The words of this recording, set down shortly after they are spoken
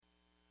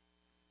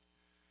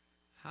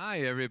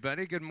Hi,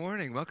 everybody. Good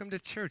morning. Welcome to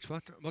church.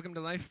 Welcome to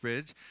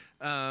LifeBridge.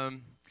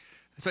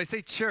 So I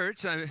say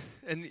church, and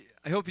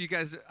I hope you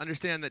guys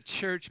understand that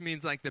church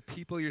means like the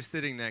people you're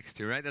sitting next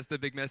to, right? That's the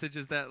big message.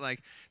 Is that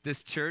like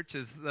this church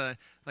is the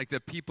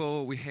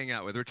people we hang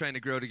out with. We're trying to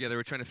grow together.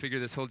 We're trying to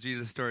figure this whole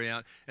Jesus story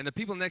out, and the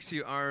people next to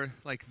you are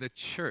like the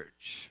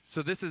church.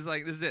 So this is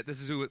it.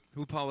 This is who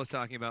Paul was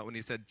talking about when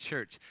he said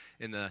church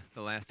in the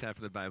last half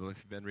of the Bible. If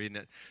you've been reading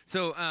it,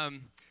 so.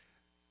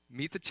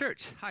 Meet the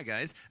church. Hi,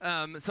 guys.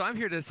 So I'm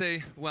here to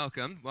say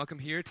welcome. Welcome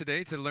here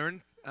today to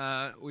learn.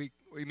 We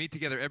meet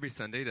together every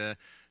Sunday to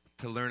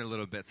learn a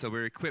little bit. So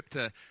we're equipped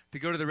to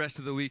go to the rest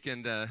of the week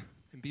and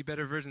be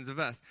better versions of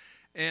us.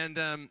 And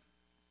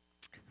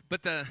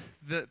but the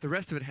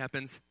rest of it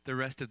happens the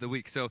rest of the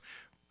week. So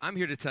I'm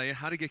here to tell you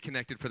how to get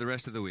connected for the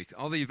rest of the week.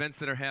 All the events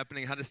that are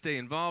happening, how to stay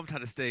involved, how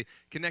to stay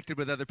connected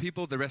with other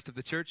people, the rest of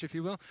the church, if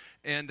you will,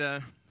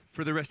 and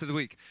for the rest of the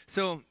week.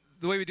 So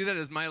the way we do that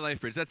is My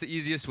LifeBridge. That's the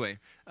easiest way.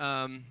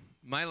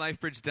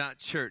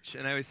 MyLifeBridge.church.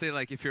 And I always say,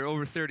 like, if you're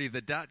over 30,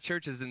 the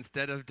 .church is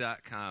instead of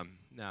 .com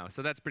now.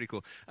 So that's pretty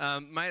cool.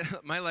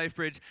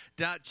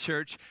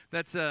 MyLifeBridge.church.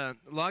 That's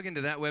log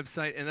into that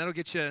website, and that'll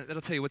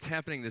tell you what's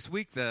happening this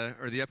week,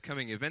 or the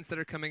upcoming events that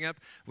are coming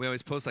up. We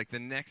always post, like, the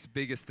next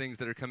biggest things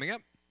that are coming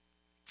up.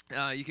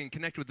 You can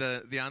connect with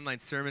the online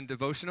sermon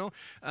devotional.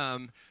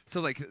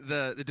 So like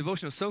the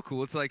devotional is so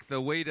cool. It's like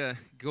the way to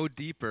go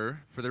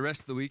deeper for the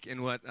rest of the week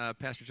in what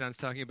Pastor John's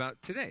talking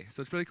about today.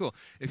 So it's really cool.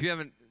 If you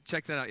haven't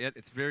checked that out yet,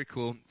 it's very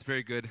cool. It's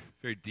very good,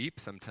 very deep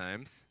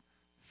sometimes.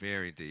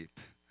 Very deep.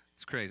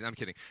 It's crazy. I'm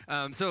kidding.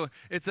 So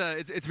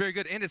it's very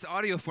good, and it's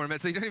audio format,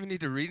 so you don't even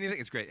need to read anything.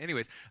 It's great.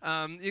 Anyways,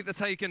 that's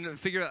how you can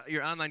figure out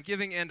your online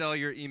giving and all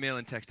your email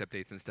and text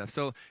updates and stuff.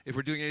 So if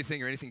we're doing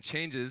anything or anything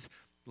changes,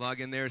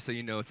 log in there so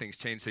you know things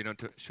change so you don't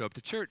show up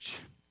to church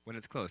when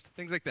it's closed.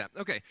 Things like that.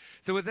 Okay,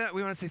 so with that,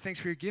 we want to say thanks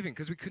for your giving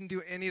because we couldn't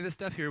do any of this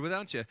stuff here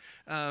without you.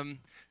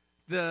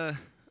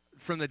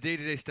 From the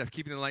day-to-day stuff,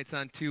 keeping the lights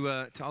on,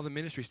 to all the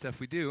ministry stuff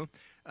we do,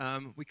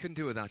 we couldn't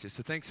do it without you.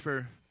 So thanks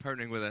for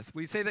partnering with us.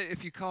 We say that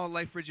if you call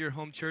LifeBridge your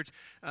home church,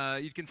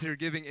 you'd consider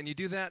giving, and you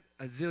do that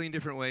a zillion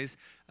different ways,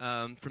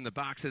 from the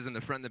boxes in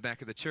the front and the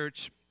back of the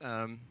church,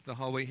 the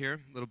hallway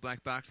here, little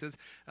black boxes,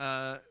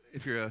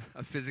 if you're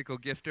a physical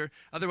gifter.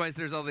 Otherwise,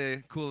 there's all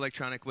the cool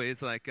electronic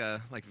ways like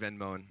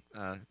Venmo and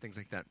things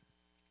like that.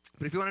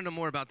 But if you want to know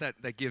more about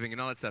that giving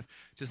and all that stuff,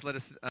 just let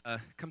us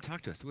come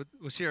talk to us.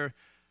 We'll share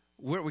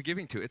what we're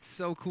giving to. It's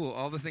so cool,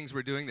 all the things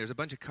we're doing. There's a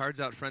bunch of cards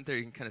out front there.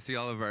 You can kind of see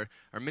all of our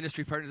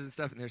ministry partners and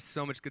stuff, and there's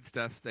so much good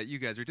stuff that you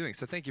guys are doing.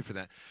 So thank you for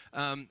that.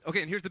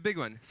 Okay, and here's the big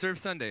one, Serve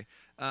Sunday.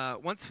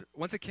 Once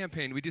a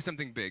campaign, we do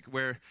something big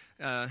where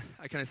I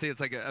kind of say it's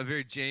like a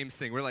very James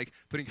thing. We're like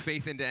putting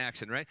faith into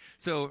action, right?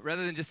 So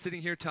rather than just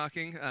sitting here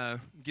talking,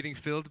 getting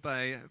filled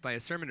by a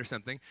sermon or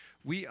something,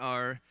 we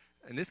are,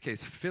 in this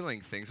case,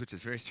 filling things, which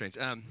is very strange.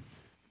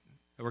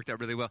 It worked out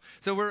really well.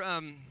 So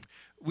we're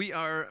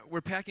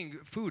packing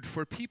food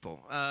for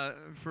people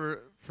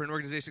for an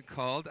organization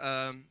called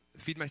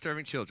Feed My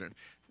Starving Children.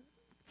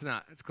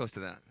 It's close to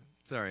that.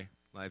 Sorry,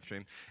 live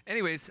stream.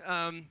 Anyways,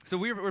 so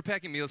we're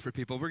packing meals for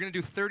people. We're going to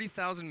do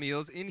 30,000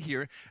 meals in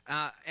here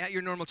at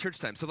your normal church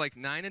time. So like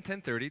 9 and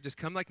 10:30, just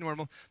come like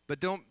normal, but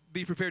don't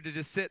be prepared to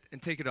just sit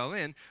and take it all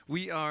in.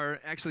 We are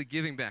actually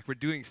giving back. We're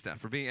doing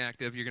stuff. We're being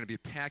active. You're going to be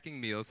packing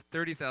meals,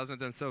 30,000 of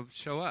them, so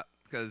show up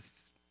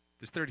because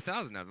there's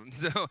 30,000 of them,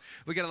 so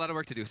we got a lot of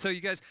work to do. So you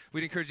guys,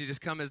 we'd encourage you to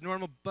just come as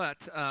normal, but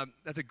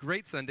that's a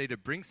great Sunday to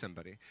bring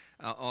somebody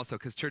also,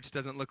 because church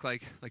doesn't look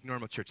like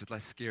normal church. It's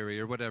less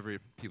scary or whatever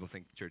people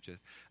think church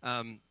is.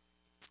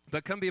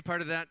 But come be a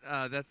part of that.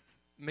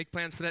 Make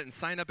plans for that and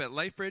sign up at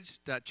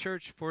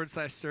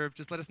lifebridge.church/serve.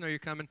 Just let us know you're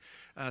coming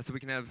so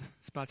we can have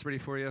spots ready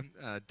for you.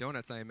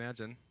 Donuts, I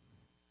imagine.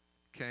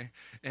 Okay,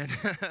 and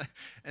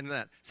and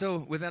that.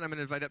 So with that, I'm going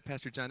to invite up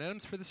Pastor John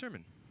Adams for the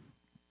sermon.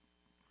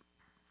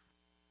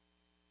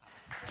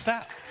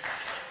 Stop.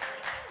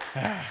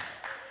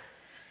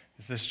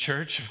 Is this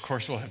church? Of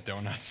course we'll have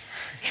donuts.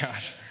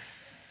 Gosh,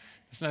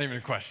 it's not even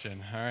a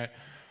question, all right?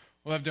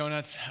 We'll have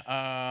donuts.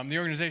 The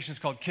organization is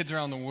called Kids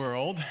Around the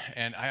World,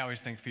 and I always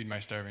think Feed My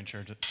Starving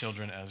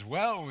Children as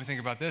well when we think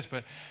about this,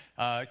 but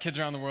Kids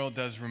Around the World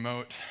does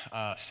remote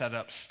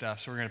setup stuff,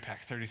 so we're going to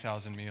pack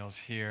 30,000 meals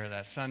here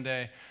that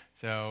Sunday.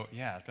 So,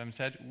 yeah, them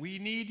said, we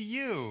need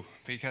you,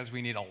 because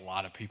we need a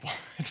lot of people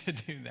to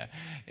do that.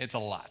 It's a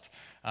lot.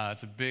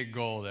 It's a big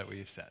goal that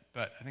we've set,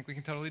 but I think we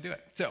can totally do it.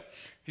 So,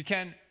 if you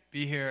can,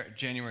 be here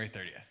January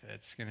 30th.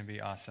 It's going to be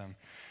awesome.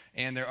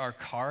 And there are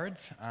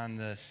cards on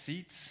the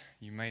seats.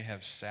 You may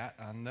have sat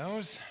on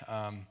those.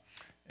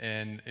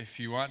 And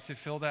if you want to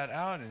fill that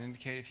out and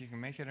indicate if you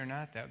can make it or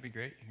not, that would be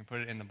great. You can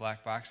put it in the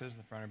black boxes in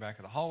the front or back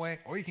of the hallway,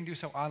 or you can do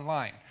so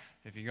online.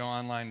 If you go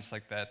online, it's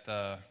like that,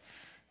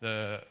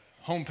 the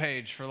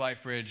homepage for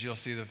LifeBridge, you'll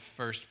see the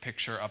first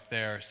picture up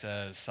there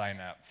says sign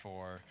up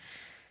for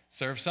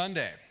Serve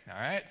Sunday. All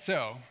right,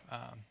 so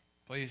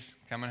please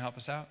come and help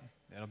us out.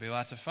 It'll be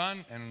lots of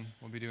fun, and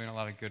we'll be doing a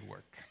lot of good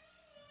work.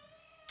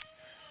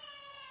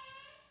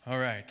 All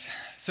right.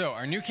 So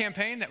our new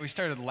campaign that we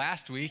started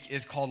last week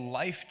is called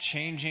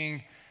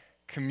Life-Changing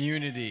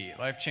Community.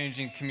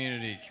 Life-Changing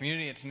Community.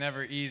 Community, it's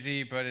never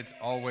easy, but it's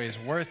always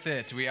worth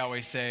it. We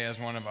always say as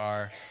one of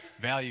our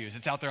values.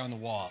 It's out there on the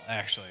wall,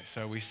 actually.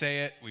 So we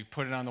say it, we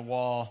put it on the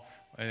wall.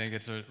 I think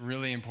it's a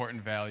really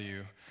important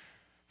value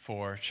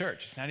for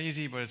church. It's not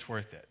easy, but it's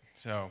worth it.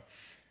 So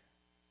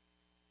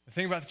the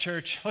thing about the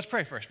church, let's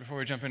pray first before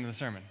we jump into the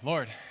sermon.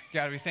 Lord,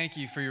 God, we thank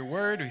you for your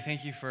word. We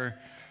thank you for,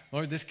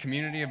 Lord, this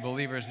community of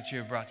believers that you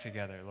have brought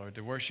together, Lord,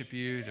 to worship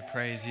you, to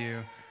praise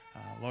you,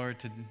 Lord,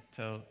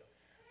 to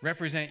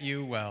represent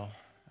you well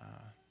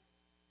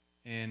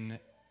in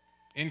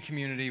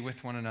community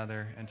with one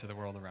another and to the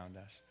world around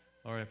us.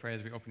 Lord, I pray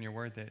as we open your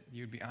word that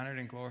you would be honored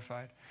and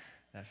glorified,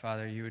 that,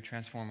 Father, you would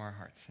transform our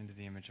hearts into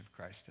the image of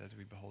Christ as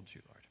we behold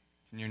you, Lord.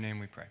 It's in your name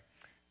we pray.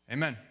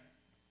 Amen.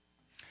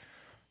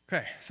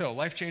 Okay, so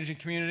Life-Changing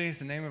Community is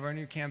the name of our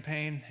new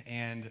campaign,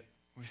 and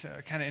we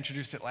kind of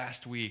introduced it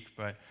last week,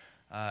 but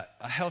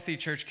a healthy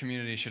church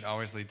community should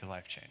always lead to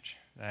life change.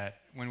 That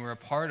when we're a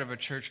part of a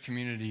church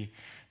community,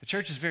 the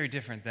church is very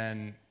different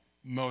than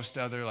most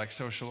other like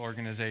social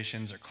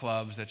organizations or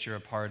clubs that you're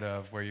a part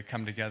of where you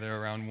come together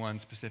around one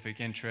specific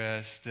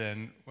interest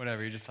and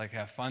whatever, you just like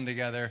have fun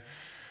together,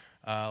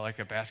 like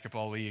a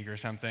basketball league or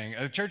something.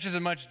 The church is a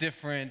much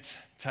different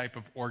type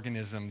of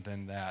organism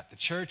than that. The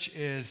church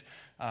is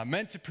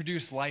meant to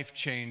produce life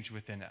change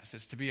within us.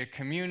 It's to be a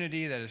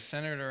community that is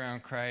centered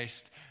around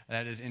Christ,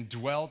 that is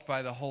indwelt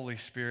by the Holy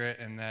Spirit,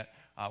 and that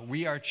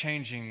we are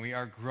changing, we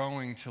are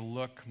growing to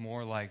look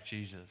more like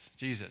Jesus.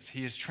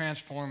 He is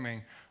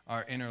transforming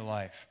our inner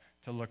life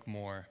to look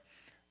more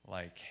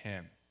like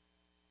him.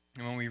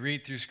 And when we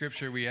read through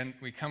Scripture,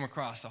 we come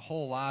across a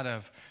whole lot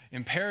of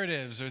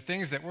imperatives or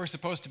things that we're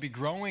supposed to be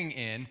growing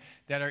in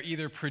that are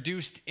either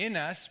produced in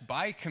us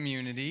by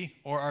community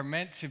or are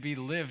meant to be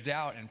lived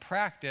out and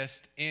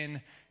practiced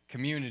in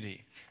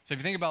community. So if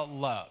you think about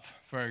love,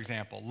 for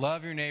example,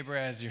 love your neighbor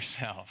as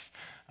yourself.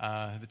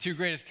 The two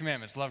greatest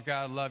commandments, love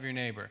God, love your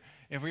neighbor.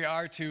 If we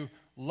are to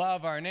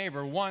love our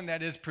neighbor, one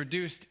that is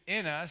produced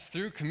in us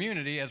through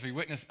community as we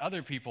witness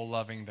other people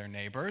loving their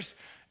neighbors,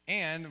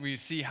 and we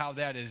see how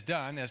that is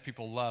done as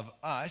people love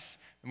us.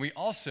 And we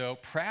also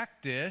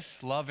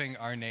practice loving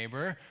our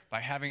neighbor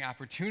by having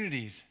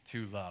opportunities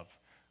to love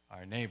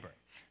our neighbor.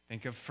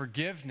 Think of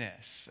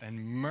forgiveness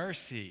and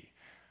mercy.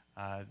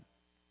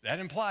 That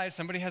implies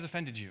somebody has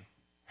offended you.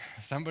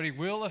 Somebody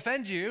will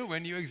offend you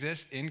when you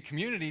exist in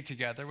community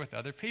together with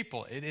other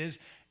people. It is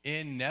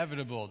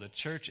inevitable. The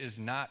church is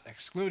not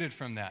excluded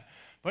from that.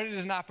 But it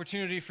is an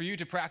opportunity for you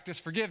to practice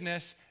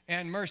forgiveness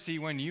and mercy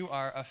when you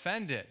are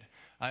offended.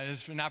 It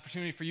is an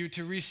opportunity for you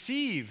to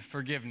receive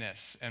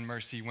forgiveness and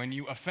mercy when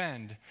you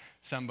offend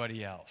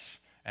somebody else,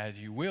 as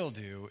you will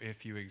do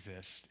if you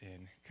exist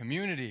in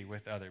community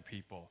with other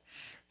people.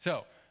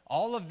 So,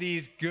 all of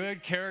these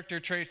good character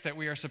traits that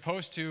we are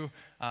supposed to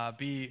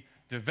be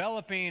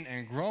developing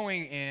and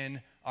growing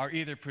in are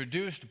either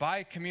produced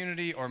by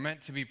community or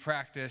meant to be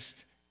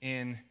practiced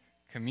in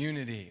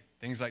community.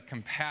 Things like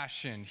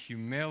compassion,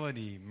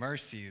 humility,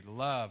 mercy,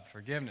 love,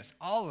 forgiveness,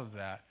 all of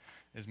that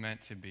is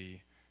meant to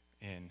be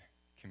in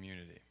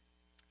community.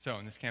 So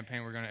in this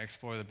campaign, we're going to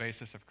explore the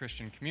basis of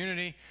Christian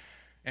community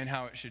and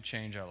how it should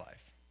change our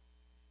life.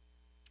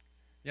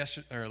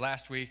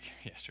 Last week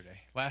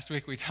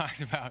we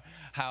talked about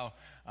how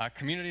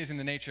community is in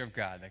the nature of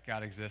God, that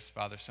God exists,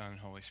 Father, Son, and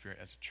Holy Spirit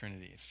as a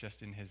Trinity. It's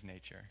just in his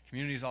nature.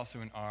 Community is also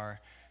in our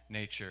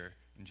nature.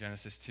 In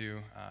Genesis 2,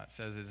 it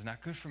says, it is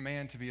not good for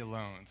man to be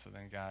alone, so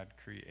then God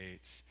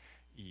creates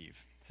Eve.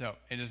 So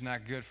it is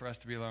not good for us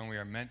to be alone. We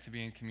are meant to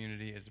be in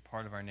community. It's a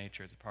part of our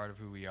nature. It's a part of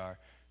who we are.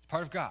 It's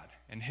part of God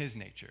and his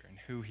nature and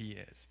who he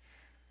is.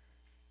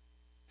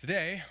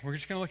 Today, we're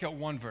just going to look at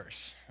one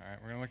verse. All right,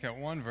 we're going to look at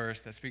one verse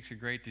that speaks a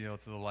great deal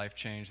to the life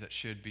change that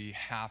should be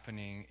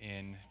happening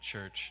in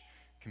church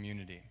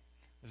community.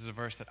 This is a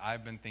verse that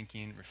I've been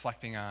thinking,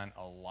 reflecting on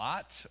a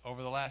lot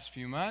over the last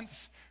few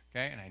months.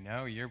 Okay, and I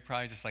know you're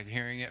probably just like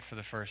hearing it for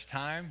the first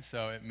time,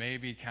 so it may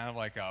be kind of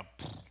like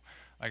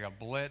a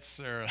blitz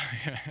or a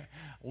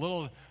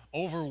little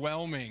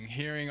overwhelming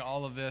hearing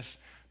all of this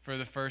for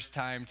the first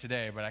time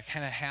today. But I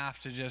kind of have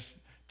to just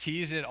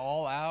tease it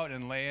all out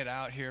and lay it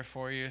out here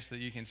for you so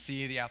that you can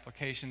see the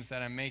applications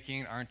that I'm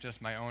making aren't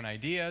just my own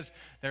ideas.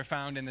 They're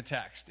found in the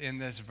text, in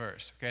this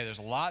verse. Okay, there's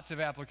lots of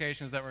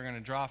applications that we're going to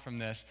draw from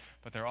this,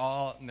 but they're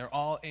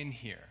all in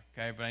here.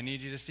 Okay, but I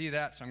need you to see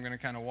that, so I'm going to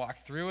kind of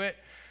walk through it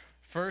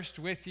first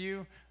with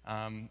you.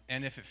 And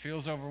if it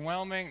feels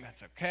overwhelming,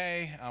 that's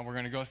okay. We're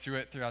going to go through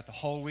it throughout the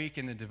whole week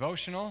in the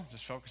devotional,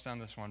 just focused on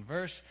this one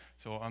verse.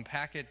 So we'll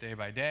unpack it day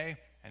by day,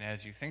 and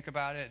as you think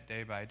about it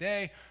day by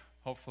day,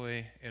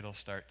 hopefully it'll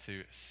start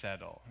to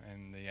settle,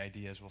 and the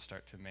ideas will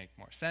start to make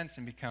more sense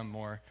and become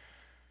more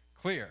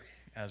clear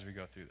as we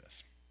go through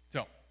this.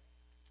 So,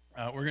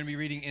 we're going to be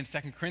reading in 2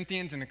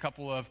 Corinthians, and a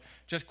couple of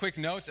just quick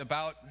notes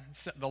about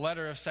the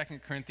letter of 2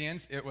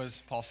 Corinthians. It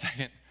was Paul's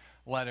second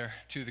letter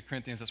to the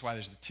Corinthians. That's why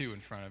there's the 2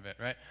 in front of it,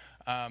 right?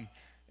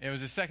 It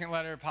was his second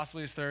letter,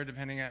 possibly his third,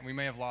 depending on, we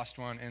may have lost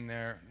one in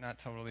there, not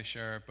totally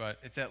sure, but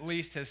it's at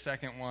least his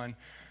second one.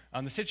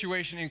 The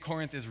situation in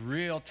Corinth is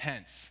real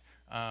tense.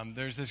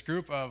 There's this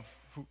group of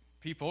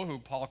people who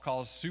Paul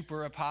calls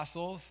super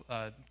apostles,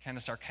 kind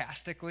of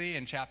sarcastically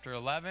in chapter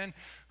 11,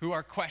 who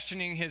are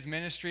questioning his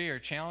ministry or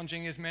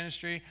challenging his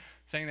ministry,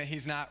 saying that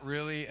he's not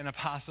really an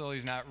apostle,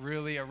 he's not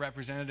really a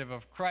representative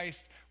of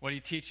Christ, what he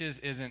teaches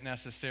isn't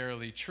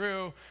necessarily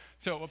true.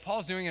 So what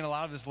Paul's doing in a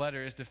lot of his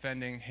letter is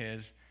defending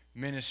his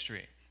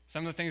ministry.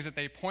 Some of the things that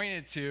they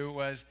pointed to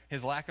was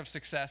his lack of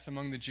success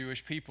among the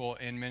Jewish people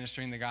in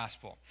ministering the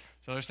gospel.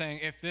 So they're saying,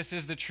 if this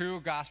is the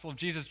true gospel, if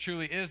Jesus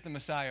truly is the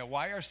Messiah,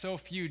 why are so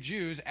few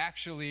Jews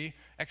actually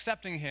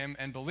accepting him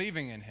and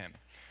believing in him?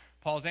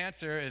 Paul's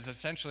answer is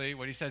essentially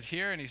what he says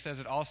here, and he says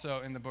it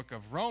also in the book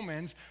of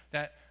Romans,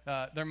 that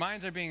their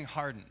minds are being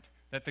hardened,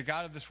 that the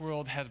God of this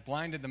world has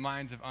blinded the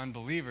minds of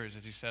unbelievers,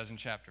 as he says in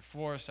chapter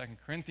 4, 2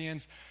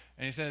 Corinthians.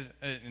 And he says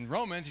in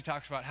Romans, he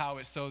talks about how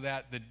it's so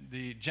that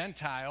the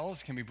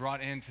Gentiles can be brought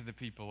into the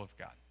people of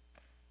God.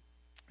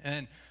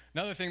 And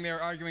another thing they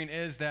were arguing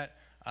is that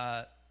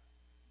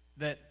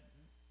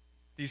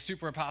these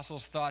super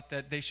apostles thought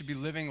that they should be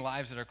living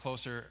lives that are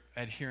closer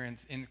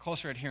adherence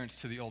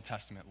to the Old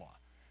Testament law.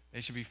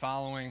 They should be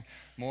following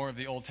more of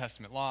the Old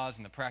Testament laws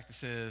and the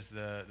practices,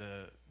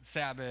 the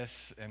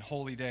Sabbaths and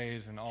holy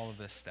days and all of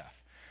this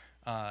stuff.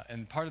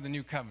 And part of the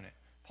new covenant.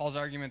 Paul's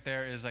argument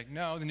there is like,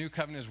 no, the new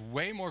covenant is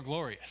way more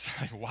glorious.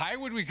 Like, why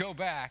would we go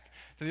back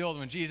to the old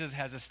when Jesus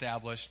has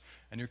established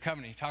a new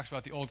covenant? He talks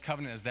about the old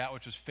covenant as that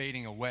which was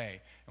fading away.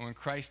 And when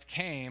Christ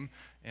came,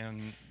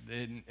 and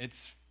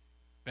it's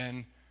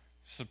been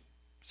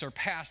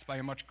surpassed by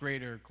a much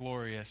greater,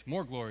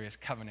 more glorious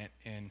covenant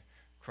in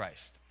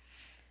Christ.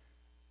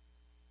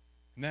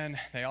 And then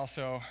they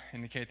also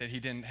indicate that he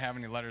didn't have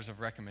any letters of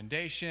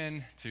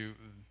recommendation to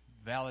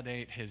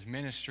validate his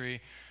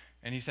ministry.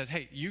 And he says,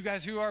 hey, you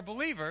guys who are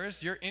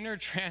believers, your inner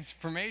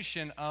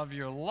transformation of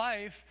your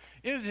life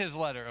is his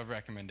letter of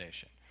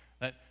recommendation.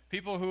 That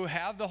people who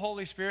have the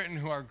Holy Spirit and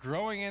who are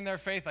growing in their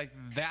faith, like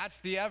that's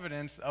the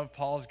evidence of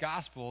Paul's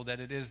gospel that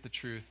it is the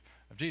truth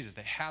of Jesus.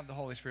 They have the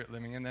Holy Spirit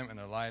living in them and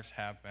their lives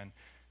have been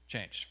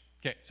changed.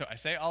 Okay, so I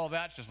say all of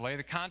that to just lay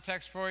the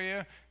context for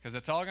you because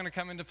it's all going to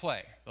come into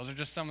play. Those are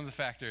just some of the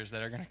factors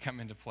that are going to come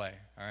into play,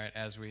 all right,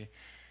 as we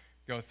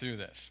go through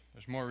this.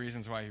 There's more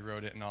reasons why he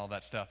wrote it and all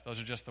that stuff. Those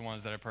are just the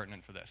ones that are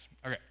pertinent for this.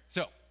 Okay,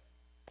 so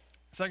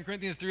 2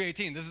 Corinthians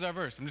 3:18, this is our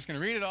verse. I'm just going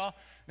to read it all,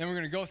 then we're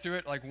going to go through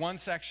it like one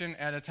section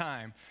at a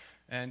time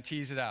and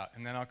tease it out,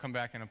 and then I'll come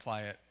back and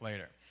apply it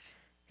later.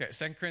 Okay,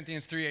 2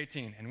 Corinthians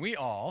 3:18, and we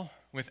all,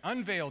 with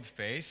unveiled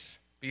face,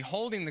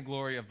 beholding the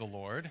glory of the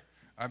Lord,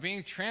 are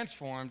being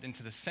transformed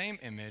into the same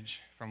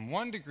image from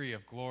one degree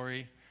of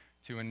glory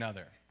to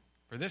another.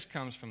 For this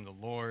comes from the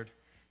Lord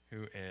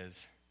who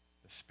is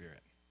the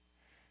Spirit.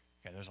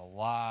 Okay, there's a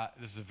lot.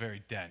 This is a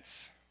very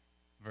dense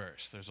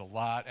verse. There's a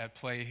lot at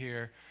play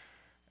here,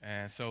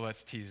 and so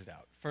let's tease it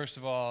out. First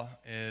of all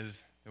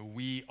is the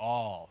we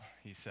all,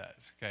 he says.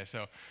 Okay,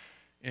 so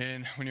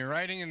when you're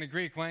writing in the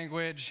Greek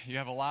language, you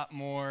have a lot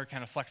more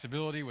kind of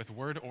flexibility with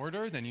word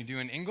order than you do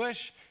in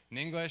English. In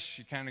English,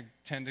 you kind of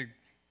tend to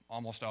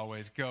almost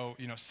always go,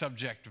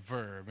 subject,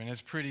 verb, and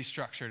it's pretty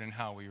structured in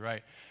how we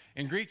write.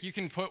 In Greek, you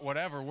can put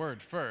whatever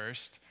word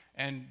first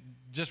and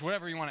just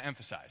whatever you want to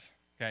emphasize.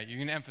 Okay, you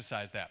can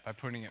emphasize that by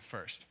putting it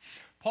first.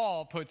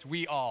 Paul puts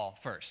we all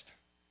first,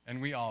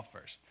 and we all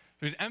first.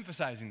 So he's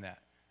emphasizing that,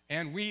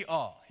 and we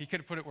all. He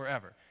could have put it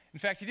wherever. In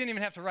fact, he didn't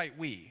even have to write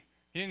we.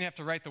 He didn't have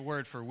to write the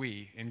word for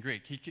we in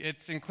Greek.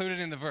 It's included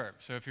in the verb.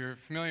 So if you're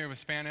familiar with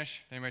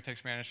Spanish, anybody take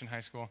Spanish in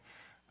high school?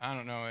 I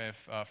don't know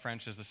if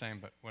French is the same,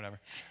 but whatever.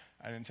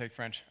 I didn't take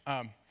French,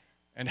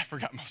 and I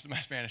forgot most of my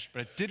Spanish,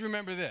 but I did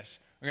remember this.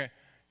 Okay,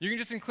 you can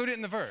just include it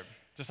in the verb.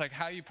 Just like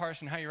how you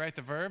parse and how you write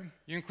the verb,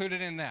 you include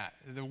it in that.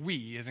 The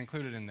we is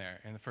included in there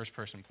in the first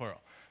person plural.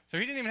 So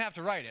he didn't even have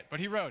to write it, but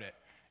he wrote it.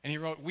 And he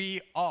wrote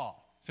we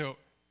all. And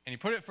he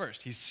put it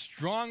first. He's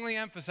strongly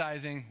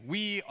emphasizing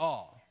we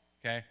all.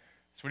 Okay?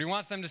 That's what he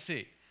wants them to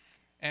see.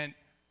 And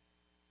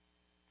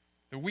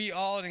the we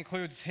all, it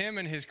includes him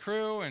and his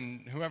crew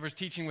and whoever's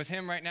teaching with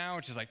him right now,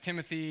 which is like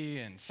Timothy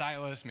and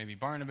Silas, maybe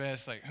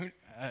Barnabas,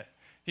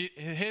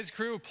 his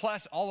crew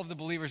plus all of the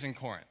believers in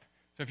Corinth.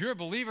 So if you're a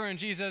believer in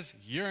Jesus,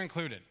 you're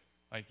included.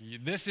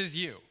 This is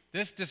you.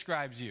 This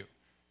describes you.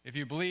 If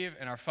you believe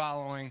and are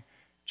following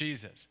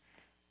Jesus.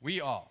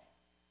 We all.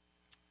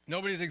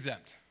 Nobody's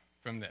exempt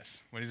from this,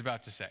 what he's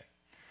about to say.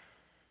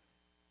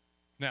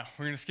 Now,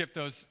 we're going to skip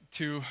those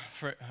two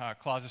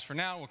clauses for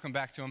now. We'll come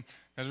back to them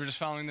because we're just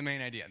following the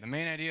main idea. The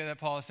main idea that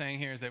Paul is saying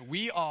here is that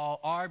we all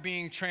are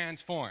being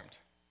transformed.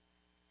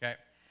 Okay?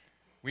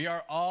 We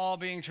are all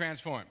being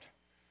transformed.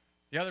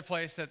 The other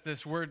place that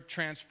this word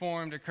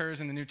transformed occurs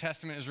in the New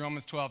Testament is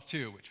Romans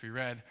 12:2, which we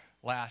read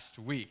last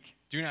week.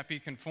 Do not be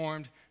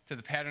conformed to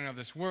the pattern of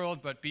this world,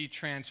 but be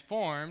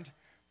transformed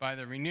by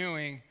the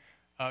renewing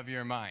of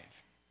your mind.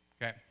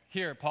 Okay?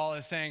 here Paul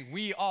is saying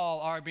we all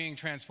are being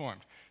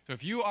transformed. So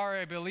if you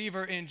are a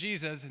believer in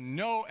Jesus,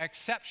 no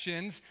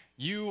exceptions,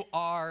 you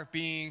are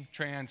being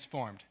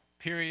transformed.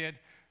 Period.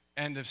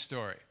 End of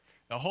story.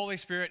 The Holy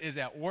Spirit is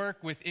at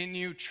work within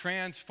you,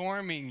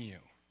 transforming you.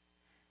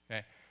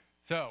 Okay?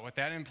 So what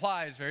that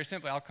implies, very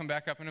simply, I'll come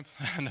back up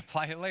and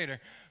apply it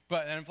later,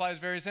 but that implies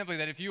very simply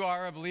that if you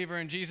are a believer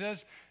in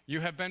Jesus,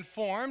 you have been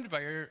formed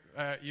by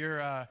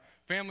your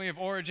family of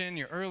origin,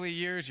 your early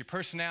years, your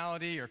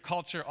personality, your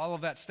culture, all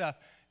of that stuff.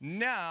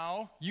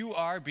 Now you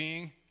are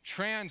being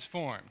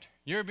transformed.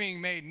 You're being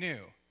made new.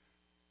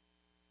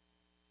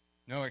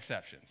 No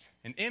exceptions.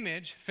 An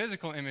image,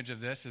 physical image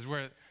of this is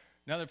where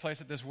another place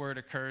that this word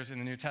occurs in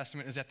the New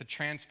Testament is at the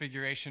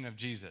transfiguration of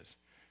Jesus.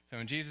 So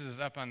when Jesus is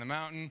up on the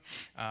mountain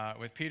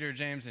with Peter,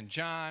 James, and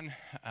John,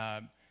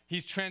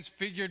 he's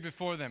transfigured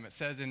before them. It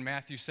says in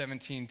Matthew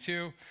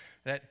 17:2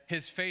 that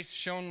his face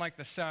shone like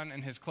the sun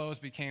and his clothes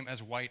became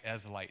as white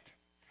as light.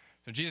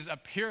 So Jesus'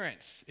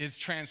 appearance is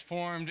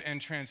transformed and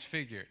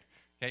transfigured.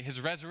 Okay,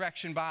 his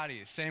resurrection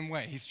body, same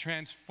way. He's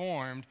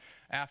transformed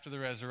after the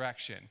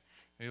resurrection.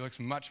 He looks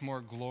much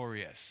more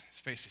glorious. His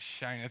face is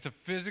shining. It's a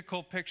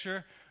physical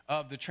picture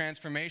of the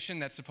transformation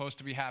that's supposed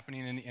to be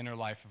happening in the inner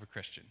life of a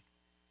Christian.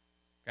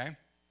 Okay?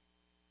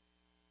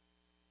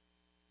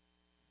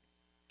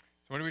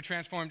 So what are we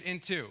transformed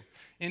into?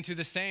 Into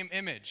the same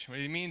image. What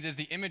he means is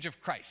the image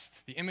of Christ,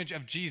 the image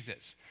of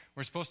Jesus.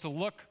 We're supposed to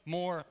look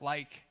more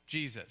like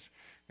Jesus.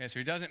 Okay, so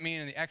he doesn't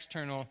mean in the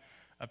external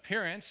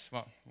appearance.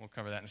 Well, we'll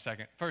cover that in a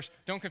second. First,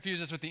 don't confuse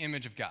this with the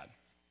image of God.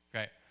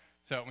 Okay?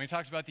 So when he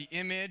talks about the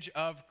image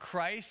of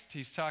Christ,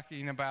 he's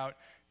talking about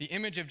the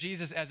image of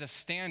Jesus as a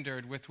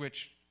standard with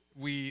which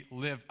we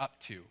live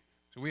up to.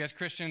 So we as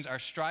Christians are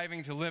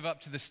striving to live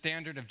up to the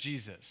standard of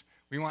Jesus.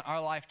 We want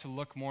our life to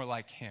look more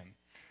like him.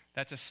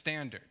 That's a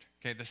standard.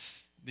 Okay,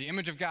 the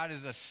image of God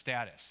is a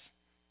status.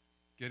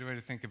 Good way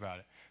to think about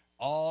it.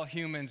 All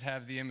humans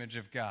have the image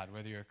of God,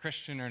 whether you're a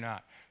Christian or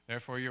not.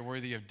 Therefore, you're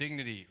worthy of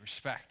dignity,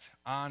 respect,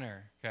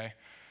 honor. Okay,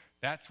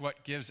 that's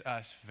what gives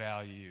us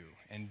value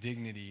and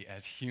dignity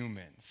as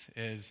humans.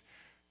 Is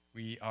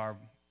we are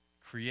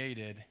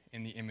created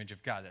in the image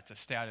of God. That's a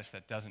status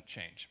that doesn't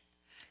change.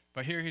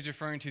 But here he's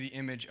referring to the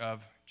image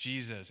of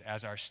Jesus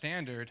as our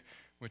standard,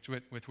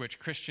 with which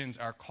Christians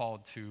are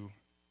called to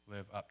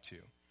live up to.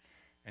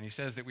 And he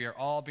says that we are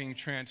all being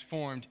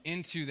transformed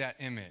into that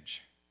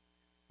image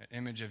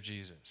of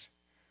Jesus.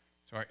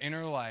 So our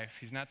inner life,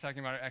 he's not talking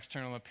about our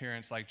external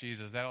appearance like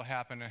Jesus. That'll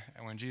happen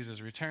when Jesus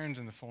returns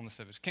and the fullness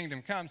of his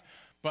kingdom comes.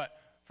 But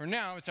for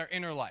now, it's our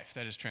inner life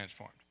that is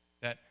transformed.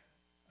 That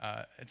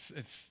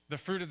it's the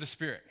fruit of the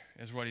Spirit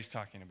is what he's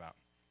talking about.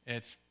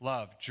 It's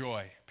love,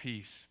 joy,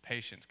 peace,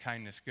 patience,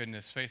 kindness,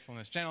 goodness,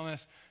 faithfulness,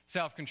 gentleness,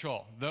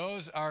 self-control.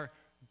 Those are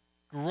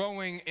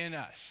growing in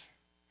us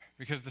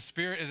because the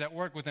Spirit is at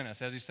work within us.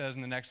 As he says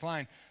in the next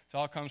line, it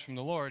all comes from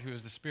the Lord who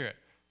is the Spirit.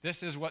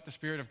 This is what the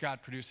Spirit of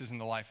God produces in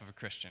the life of a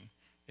Christian,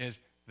 is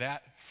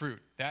that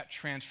fruit, that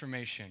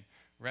transformation,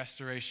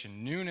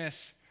 restoration,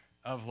 newness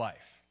of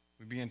life.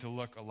 We begin to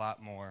look a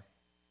lot more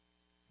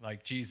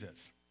like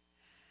Jesus.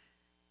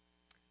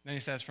 Then he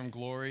says from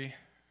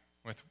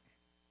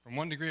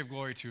one degree of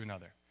glory to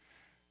another.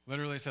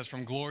 Literally it says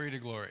from glory to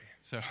glory.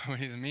 So what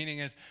he's meaning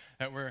is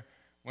that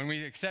when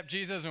we accept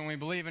Jesus, when we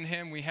believe in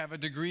him, we have a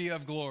degree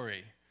of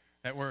glory,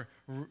 that we're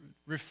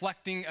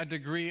reflecting a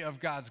degree of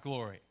God's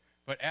glory.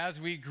 But as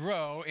we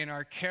grow in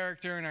our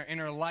character and our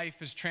inner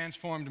life is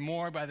transformed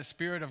more by the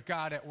Spirit of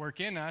God at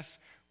work in us,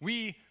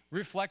 we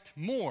reflect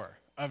more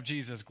of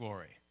Jesus'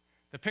 glory.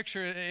 The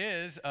picture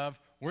is of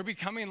we're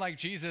becoming like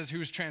Jesus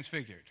who's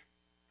transfigured.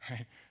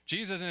 Right?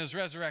 Jesus in his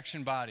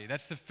resurrection body.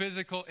 That's the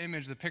physical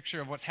image, the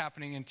picture of what's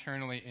happening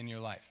internally in your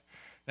life.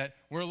 That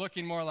we're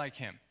looking more like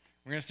him.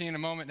 We're going to see in a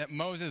moment that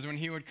Moses, when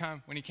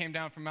he came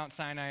down from Mount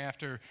Sinai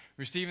after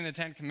receiving the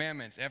 10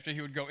 Commandments, after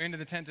he would go into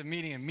the tent of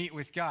meeting and meet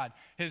with God,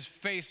 his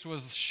face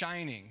was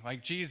shining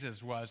like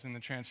Jesus was in the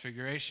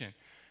transfiguration.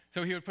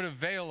 So he would put a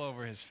veil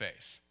over his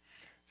face.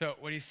 So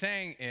what he's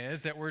saying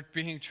is that we're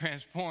being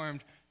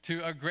transformed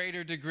to a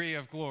greater degree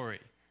of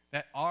glory.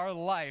 That our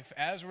life,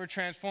 as we're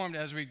transformed,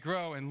 as we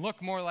grow and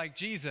look more like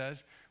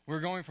Jesus, we're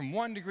going from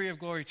one degree of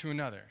glory to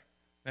another.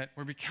 That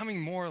we're becoming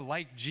more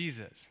like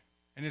Jesus.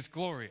 And it's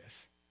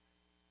glorious.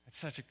 It's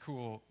such a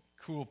cool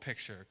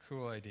picture, a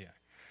cool idea.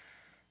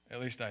 At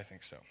least I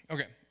think so.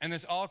 Okay, and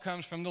this all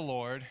comes from the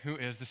Lord, who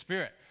is the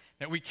Spirit.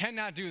 That we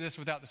cannot do this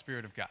without the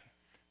Spirit of God.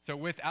 So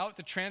without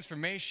the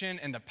transformation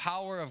and the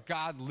power of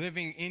God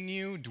living in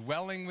you,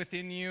 dwelling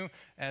within you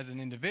as an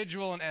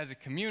individual and as a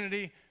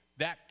community,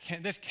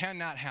 this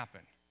cannot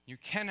happen. You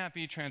cannot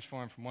be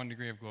transformed from one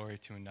degree of glory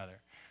to another.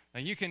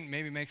 Now you can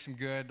maybe make some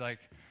good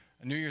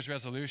New Year's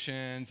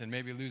resolutions and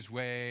maybe lose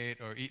weight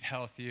or eat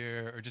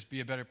healthier or just be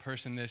a better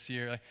person this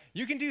year.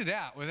 You can do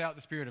that without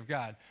the Spirit of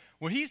God.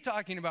 What he's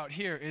talking about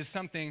here is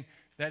something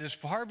that is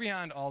far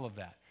beyond all of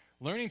that.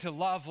 Learning to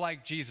love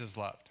like Jesus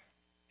loved.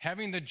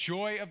 Having the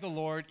joy of the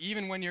Lord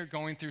even when you're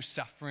going through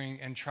suffering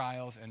and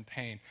trials and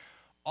pain.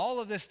 All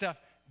of this stuff,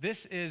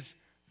 this is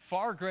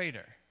far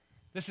greater.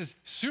 This is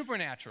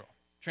supernatural.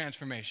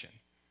 transformation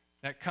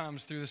that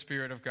comes through the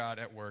Spirit of God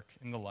at work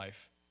in the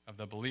life of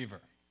the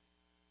believer.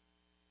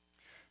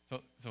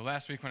 So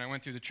last week when I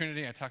went through the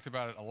Trinity, I talked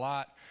about it a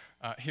lot.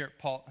 Here,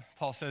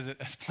 Paul says it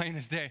as plain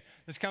as day.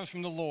 This comes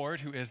from the Lord,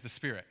 who is the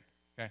Spirit.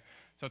 Okay?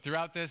 So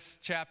throughout this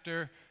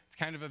chapter, it's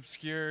kind of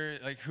obscure.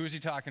 Like, who's he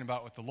talking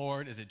about with the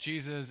Lord? Is it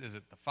Jesus? Is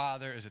it the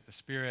Father? Is it the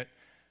Spirit?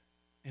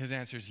 His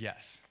answer is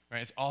yes.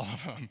 Right? It's all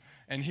of them.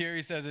 And here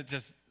he says it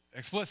just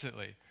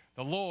explicitly.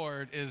 The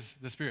Lord is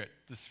the Spirit.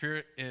 The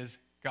Spirit is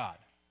God.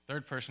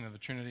 Third person of the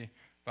Trinity,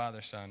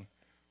 Father, Son,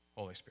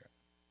 Holy Spirit.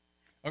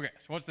 Okay,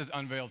 so what's this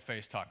unveiled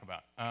face talk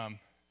about?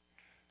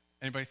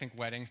 Anybody think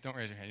weddings? Don't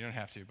raise your hand. You don't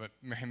have to, but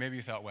maybe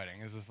you thought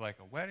wedding. Is this like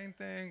a wedding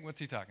thing? What's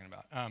he talking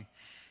about?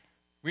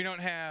 We don't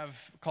have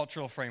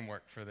cultural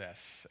framework for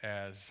this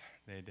as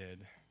they did.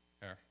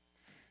 Or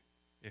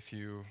if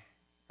you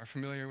are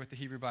familiar with the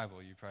Hebrew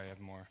Bible, you probably have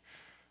more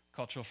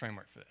cultural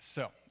framework for this.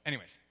 So,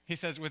 anyways, he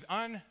says, with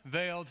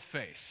unveiled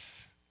face.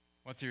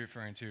 What's he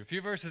referring to? A few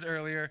verses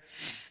earlier,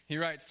 he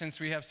writes, since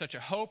we have such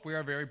a hope, we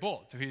are very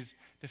bold. So he's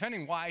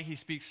defending why he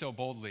speaks so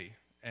boldly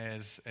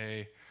as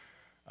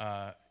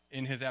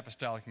in his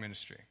apostolic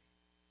ministry.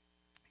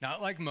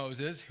 Not like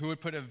Moses, who would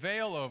put a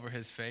veil over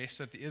his face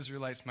so that the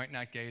Israelites might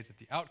not gaze at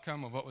the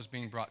outcome of what was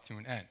being brought to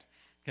an end.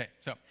 Okay,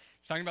 so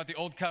he's talking about the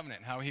Old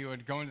Covenant, how he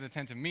would go into the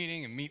tent of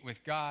meeting and meet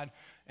with God,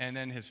 and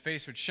then his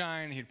face would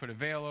shine. He'd put a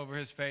veil over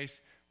his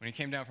face. When he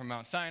came down from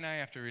Mount Sinai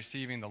after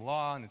receiving the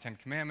law and the Ten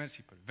Commandments,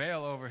 he put a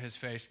veil over his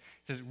face.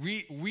 He says,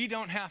 we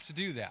don't have to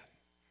do that.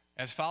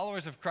 As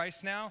followers of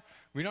Christ now,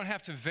 we don't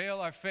have to veil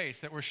our face,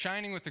 that we're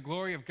shining with the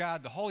glory of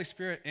God, the Holy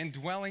Spirit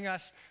indwelling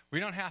us. We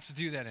don't have to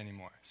do that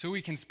anymore. So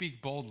we can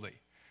speak boldly,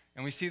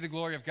 and we see the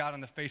glory of God on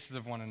the faces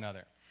of one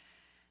another.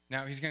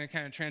 Now, he's going to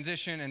kind of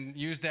transition and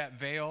use that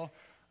veil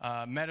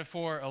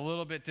metaphor a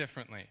little bit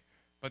differently.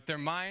 But their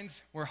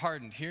minds were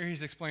hardened. Here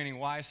he's explaining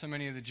why so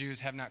many of the Jews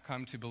have not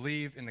come to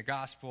believe in the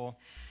gospel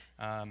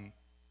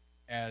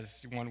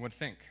as one would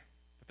think.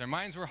 But their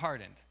minds were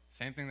hardened.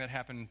 Same thing that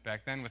happened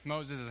back then with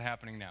Moses is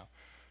happening now.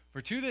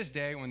 For to this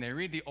day, when they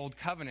read the Old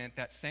Covenant,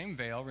 that same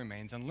veil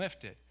remains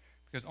unlifted,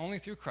 because only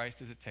through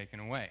Christ is it taken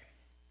away.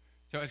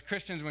 So as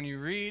Christians, when you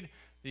read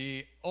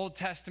the Old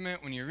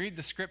Testament, when you read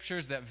the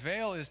Scriptures, that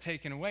veil is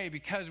taken away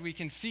because we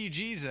can see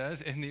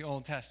Jesus in the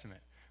Old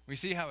Testament. We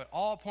see how it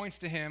all points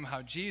to him,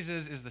 how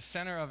Jesus is the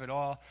center of it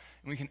all,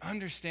 and we can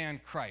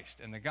understand Christ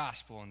and the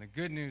gospel and the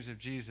good news of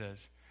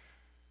Jesus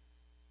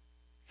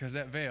because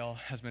that veil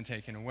has been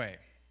taken away.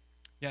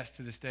 Yes,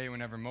 to this day,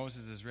 whenever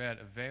Moses is read,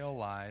 a veil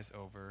lies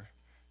over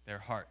their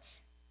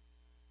hearts.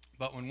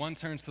 But when one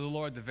turns to the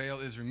Lord, the veil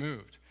is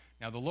removed.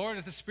 Now, the Lord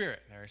is the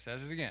Spirit. There he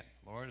says it again.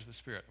 Lord is the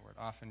Spirit, the word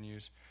often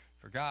used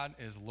for God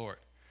is Lord.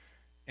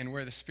 And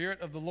where the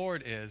Spirit of the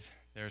Lord is,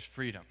 there's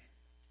freedom.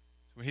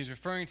 What he's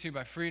referring to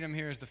by freedom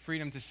here is the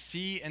freedom to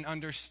see and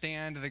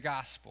understand the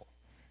gospel,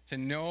 to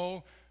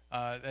know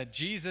that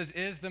Jesus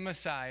is the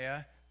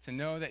Messiah, to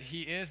know that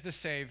he is the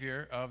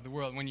Savior of the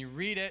world. When you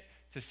read it,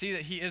 to see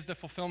that he is the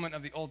fulfillment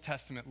of the Old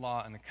Testament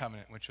law and the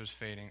covenant, which was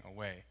fading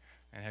away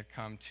and had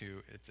come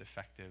to its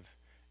effective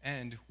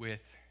end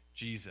with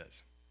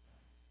Jesus.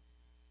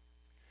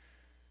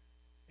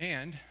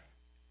 And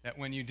that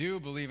when you do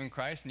believe in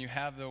Christ and you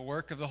have the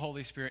work of the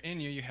Holy Spirit in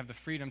you, you have the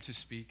freedom to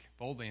speak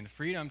boldly and the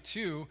freedom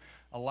to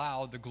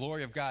allow the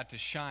glory of God to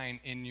shine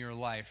in your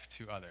life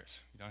to others.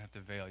 You don't have to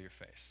veil your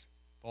face.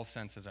 Both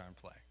senses are in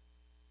play.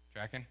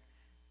 Tracking?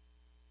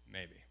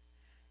 Maybe.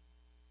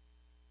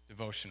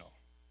 Devotional.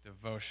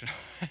 Remember,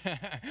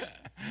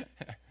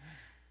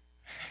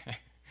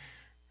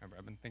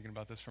 I've been thinking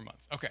about this for months.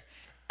 Okay.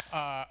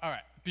 All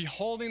right.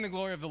 Beholding the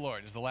glory of the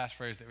Lord is the last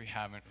phrase that we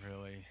haven't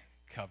really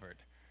covered.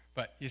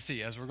 But you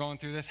see, as we're going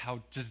through this,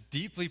 how just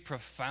deeply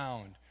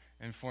profound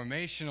and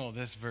formational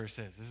this verse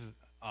is. This is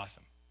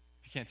awesome.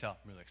 If you can't tell,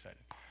 I'm really excited.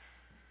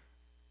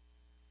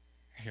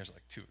 Here's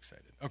like too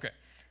excited. Okay.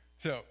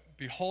 So,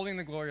 beholding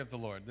the glory of the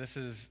Lord. This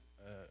is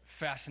a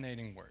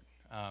fascinating word.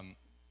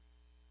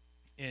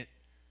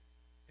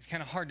 It's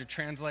kind of hard to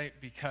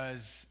translate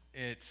because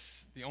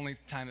it's the only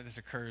time that this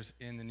occurs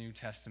in the New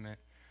Testament.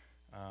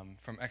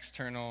 From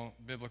external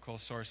biblical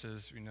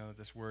sources, we know that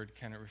this word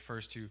kind of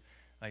refers to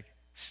like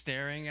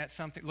staring at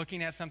something,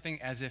 looking at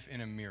something as if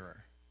in a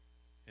mirror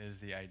is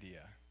the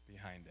idea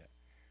behind it.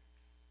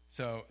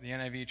 So the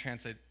NIV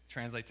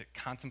translates it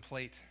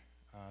contemplate.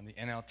 The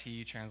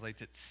NLT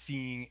translates it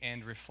seeing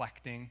and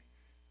reflecting.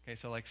 Okay,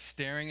 so like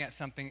staring at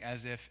something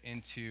as if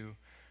into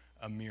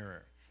a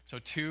mirror. So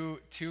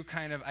two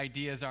kind of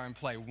ideas are in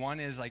play.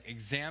 One is like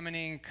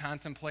examining,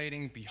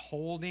 contemplating,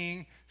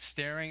 beholding,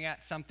 staring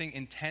at something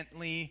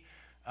intently,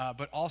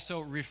 but also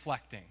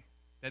reflecting.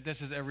 That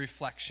this is a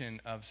reflection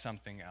of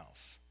something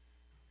else.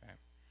 Okay?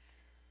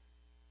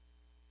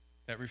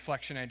 That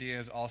reflection idea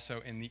is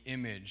also in the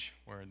image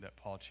word that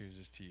Paul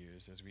chooses to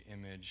use as we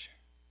image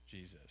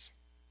Jesus.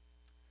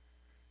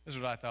 This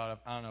is what I thought of.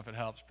 I don't know if it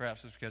helps.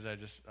 Perhaps it's because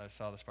I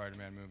saw the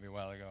Spider-Man movie a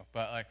while ago.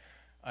 But like,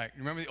 All right,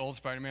 remember the old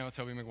Spider-Man with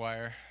Tobey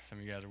Maguire? Some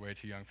of you guys are way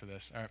too young for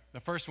this. All right, the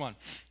first one,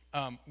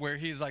 where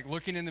he's like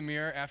looking in the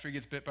mirror after he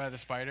gets bit by the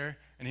spider,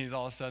 and he's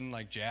all of a sudden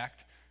like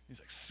jacked. He's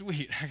like,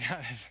 sweet, I got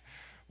this.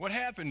 What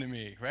happened to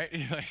me, right?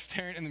 He's like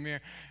staring in the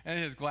mirror, and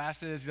his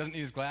glasses, he doesn't need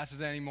his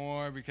glasses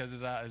anymore because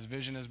his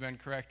vision has been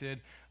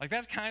corrected. Like,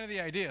 that's kind of the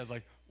idea. It's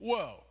like,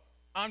 whoa,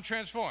 I'm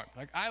transformed.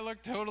 Like, I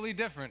look totally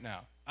different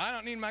now. I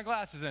don't need my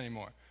glasses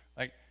anymore.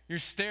 Like, you're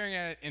staring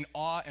at it in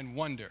awe and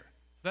wonder.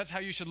 That's how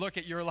you should look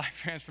at your life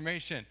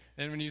transformation.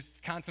 And when you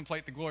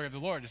contemplate the glory of the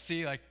Lord, to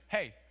see like,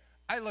 hey,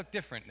 I look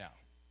different now.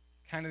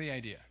 Kind of the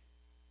idea.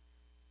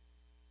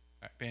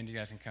 All right, band, you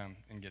guys can come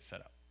and get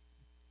set up.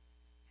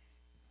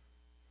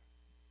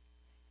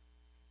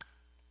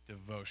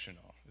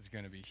 Devotional is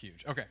going to be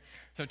huge. Okay,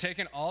 so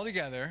taken all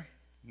together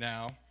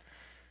now,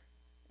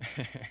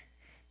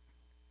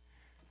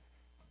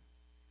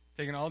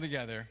 taken all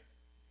together,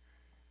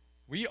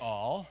 we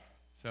all,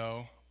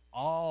 so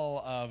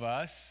all of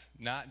us,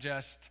 not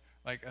just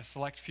like a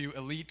select few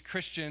elite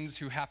Christians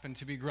who happen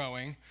to be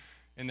growing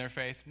in their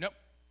faith. Nope,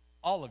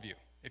 all of you.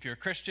 If you're a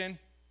Christian,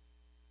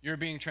 you're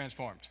being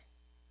transformed.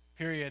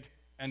 Period.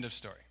 End of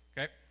story.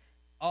 Okay?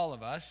 All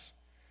of us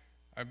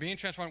are being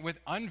transformed with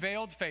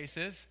unveiled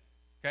faces.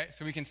 Okay?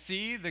 So we can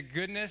see the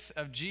goodness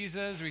of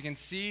Jesus. We can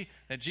see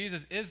that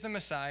Jesus is the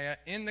Messiah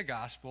in the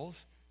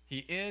Gospels.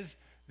 He is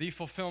the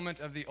fulfillment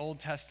of the Old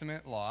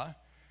Testament law.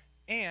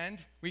 And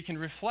we can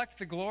reflect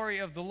the glory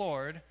of the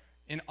Lord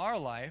in our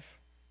life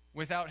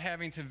without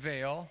having to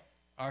veil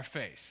our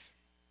face.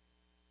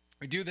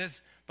 We do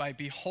this by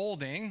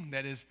beholding,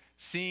 that is,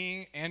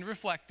 seeing and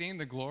reflecting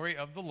the glory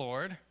of the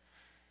Lord.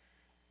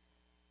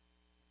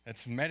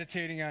 That's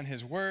meditating on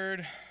His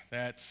Word.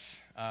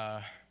 That's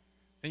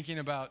thinking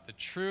about the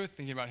truth,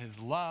 thinking about His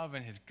love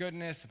and His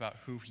goodness, about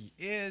who He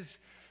is,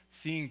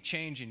 seeing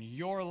change in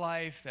your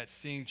life. That's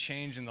seeing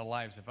change in the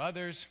lives of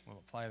others. We'll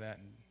apply that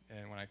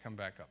and when I come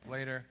back up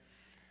later,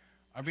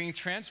 are being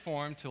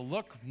transformed to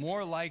look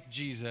more like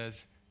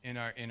Jesus in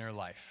our inner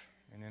life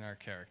and in our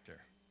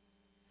character.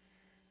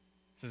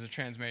 This is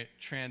a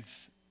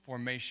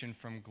transformation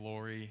from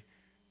glory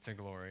to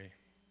glory,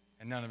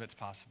 and none of it's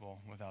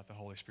possible without the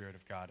Holy Spirit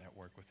of God at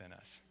work within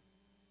us.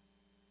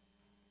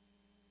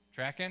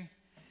 Tracking?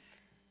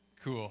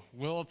 Cool.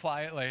 We'll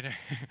apply it later.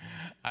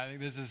 I think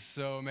this is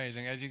so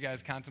amazing. As you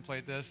guys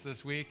contemplate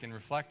this week and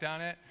reflect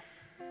on it,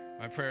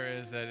 my prayer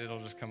is that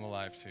it'll just come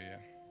alive to you.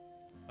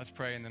 Let's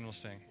pray and then we'll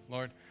sing.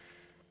 Lord,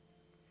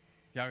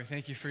 God, we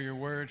thank you for your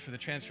word, for the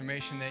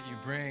transformation that you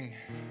bring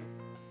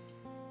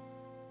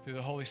through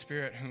the Holy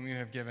Spirit whom you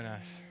have given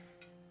us.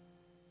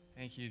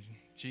 Thank you,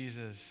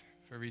 Jesus,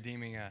 for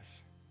redeeming us,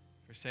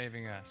 for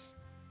saving us,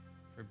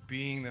 for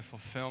being the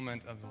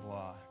fulfillment of the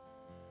law.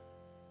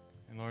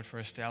 And Lord, for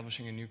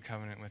establishing a new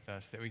covenant with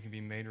us, that we can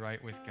be made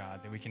right with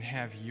God, that we can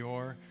have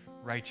your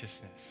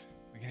righteousness,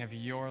 we can have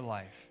your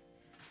life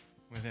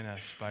within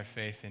us by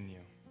faith in you.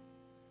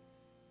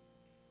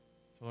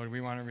 So Lord,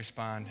 we want to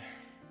respond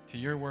to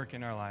your work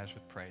in our lives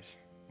with praise,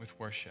 with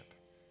worship.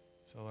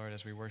 So Lord,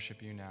 as we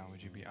worship you now,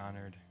 would you be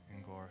honored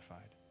and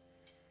glorified?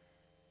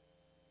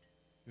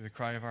 Through the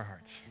cry of our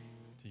hearts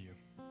to you.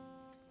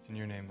 It's in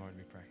your name, Lord,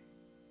 we pray.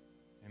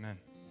 Amen.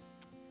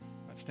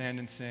 Let's stand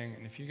and sing.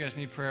 And if you guys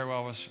need prayer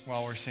while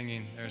we're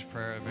singing, there's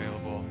prayer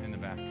available in the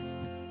back.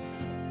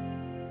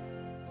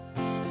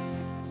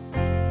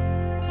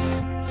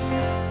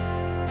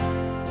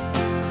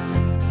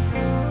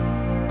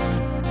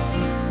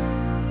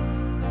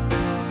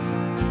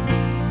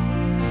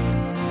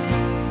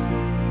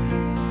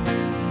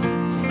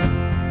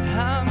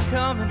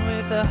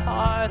 The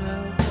heart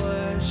of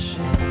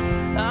worship,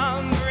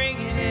 I'm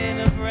bringing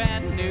in a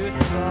brand new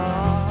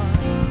song.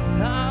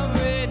 I'm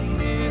ready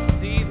to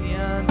see the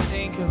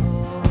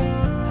unthinkable.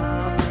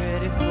 I'm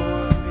ready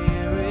for a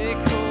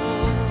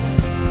miracle.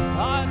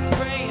 Hearts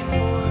praying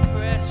for a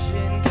fresh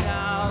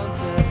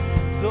encounter.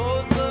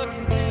 Souls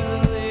looking to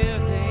the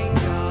living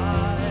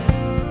God.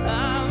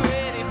 I'm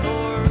ready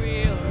for a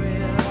real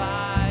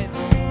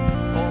revival.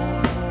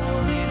 Oh,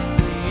 Holy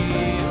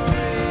Spirit,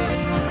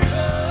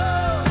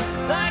 oh,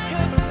 like a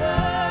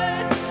flood.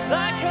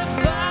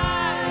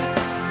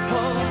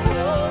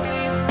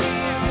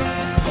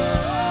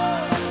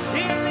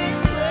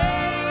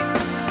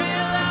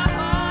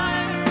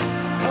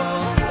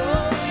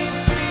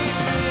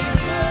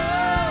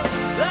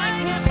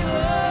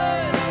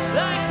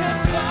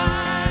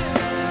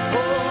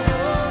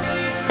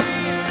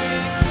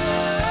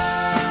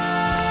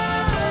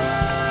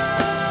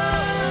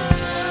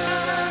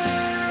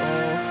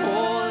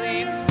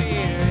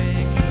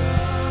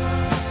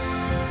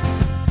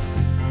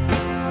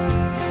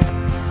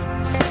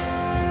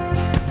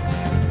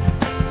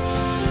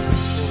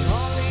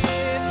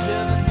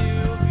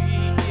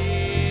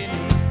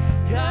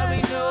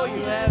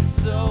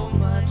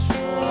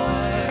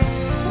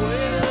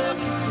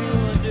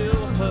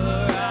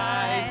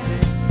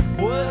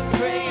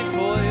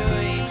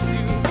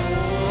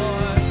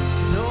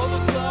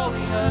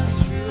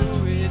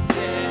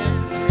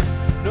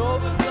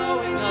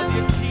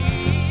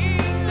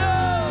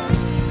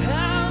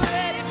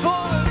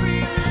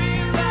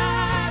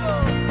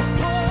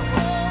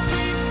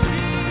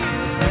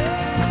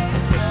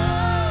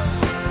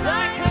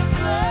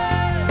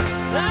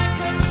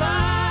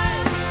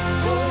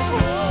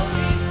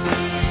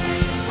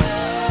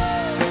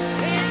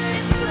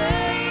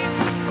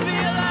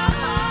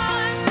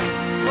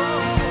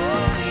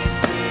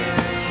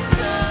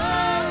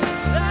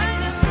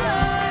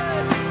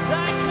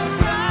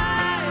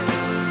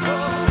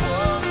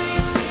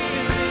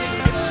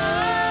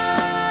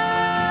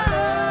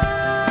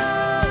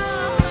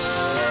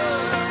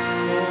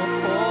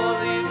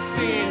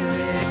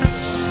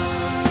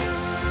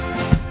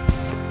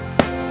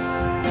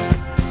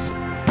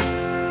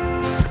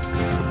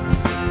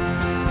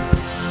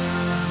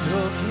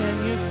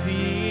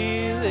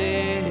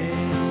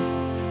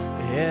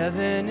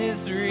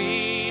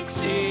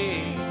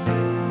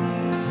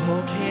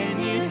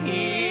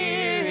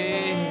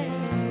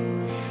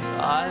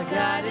 Our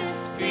God is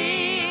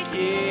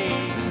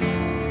speaking.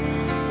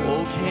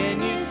 Oh, can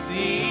you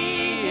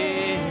see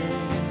it?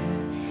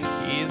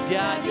 He's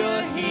got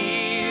your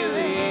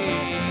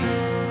healing.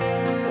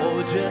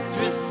 Oh, just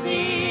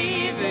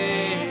receive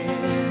it.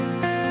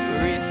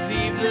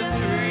 Receive the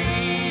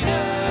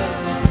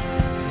freedom.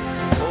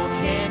 Oh,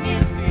 can you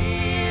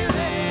feel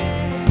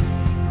it?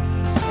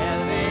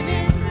 Heaven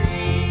is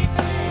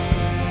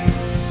reaching.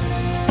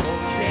 Oh,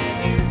 can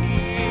you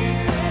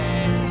hear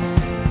it?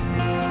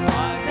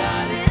 Our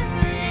God is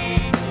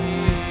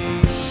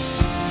speaking.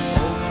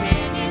 Oh,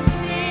 can you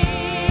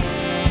see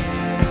it?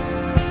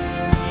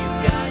 He's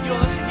got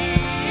your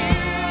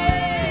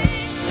healing.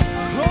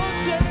 Oh,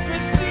 just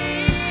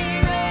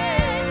receive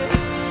it.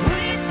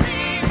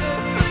 Receive the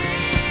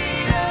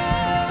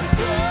freedom.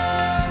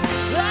 Oh,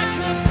 like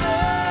a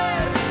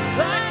bird,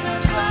 like a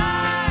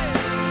fire.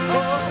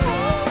 Oh,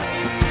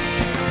 Holy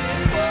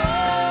Spirit,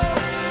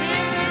 oh,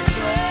 in this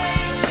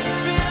place,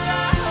 fill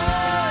our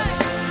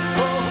hearts.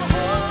 Oh,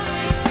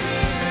 Holy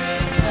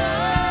Spirit,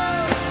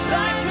 oh,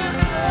 like a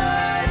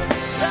bird,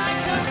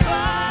 like a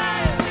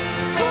fire.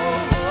 Oh,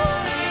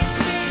 Holy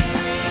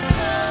Spirit,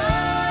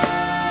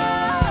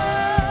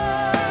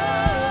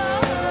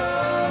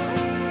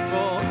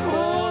 oh,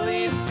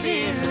 Holy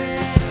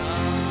Spirit,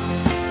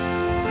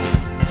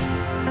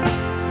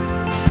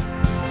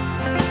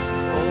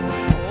 oh,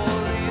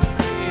 Holy Spirit, oh,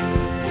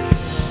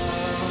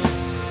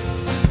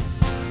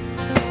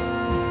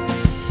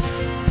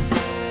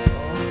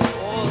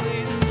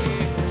 Holy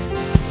Spirit.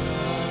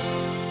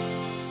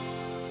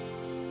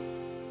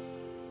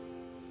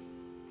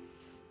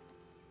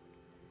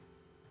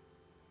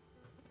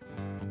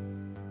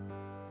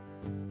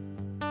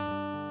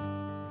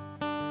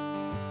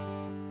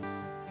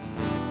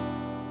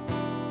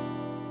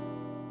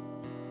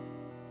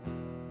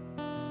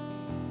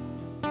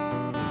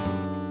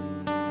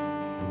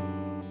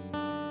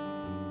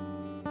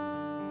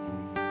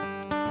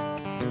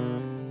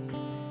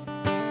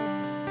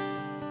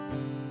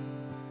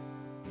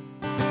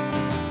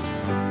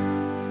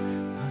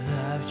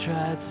 I've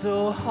tried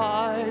so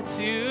hard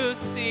to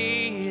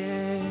see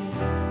it.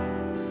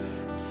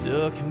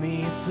 Took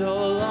me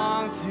so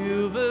long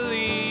to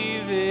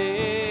believe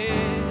it.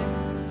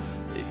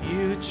 That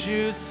you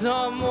choose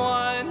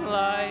someone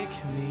like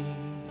me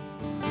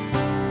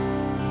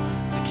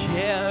to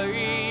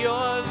carry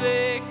your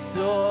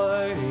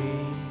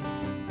victory.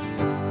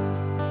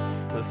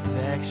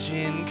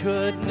 Perfection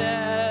could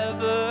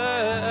never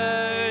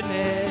earn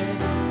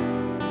it.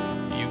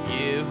 You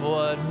give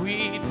what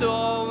we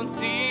don't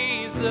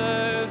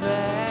deserve,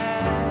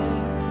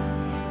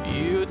 and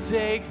you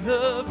take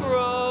the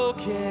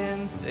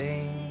broken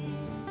things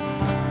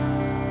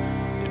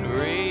and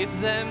raise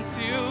them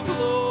to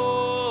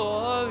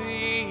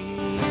glory.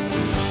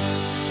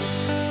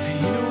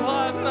 You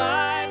are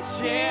my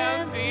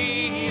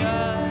champion.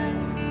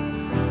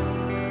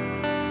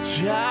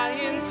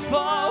 Giants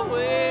fall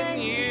when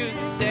you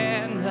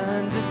stand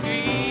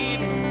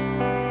undefeated.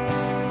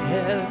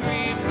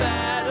 Every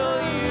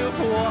battle you've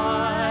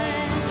won.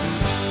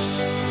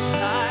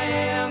 I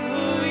am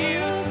who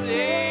you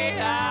say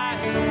I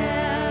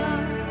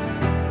am.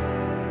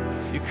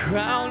 You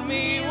crown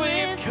me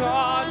with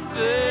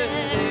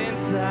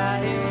confidence. I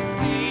am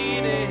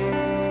seated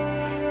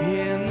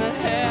in the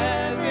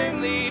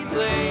heavenly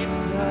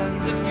place,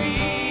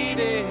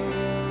 undefeated,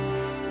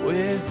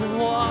 with the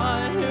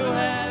one who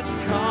has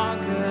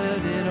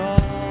conquered it all.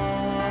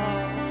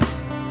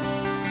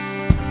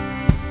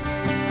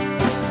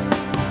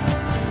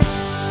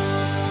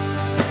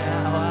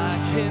 Now I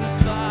can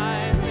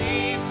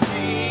finally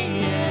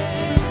see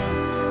it,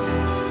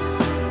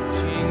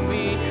 teaching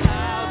me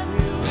how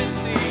to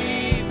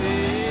receive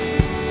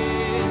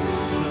it.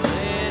 So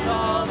let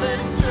all the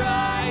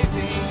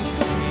striving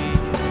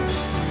cease.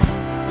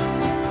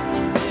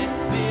 This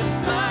is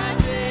my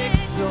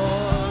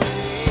victory.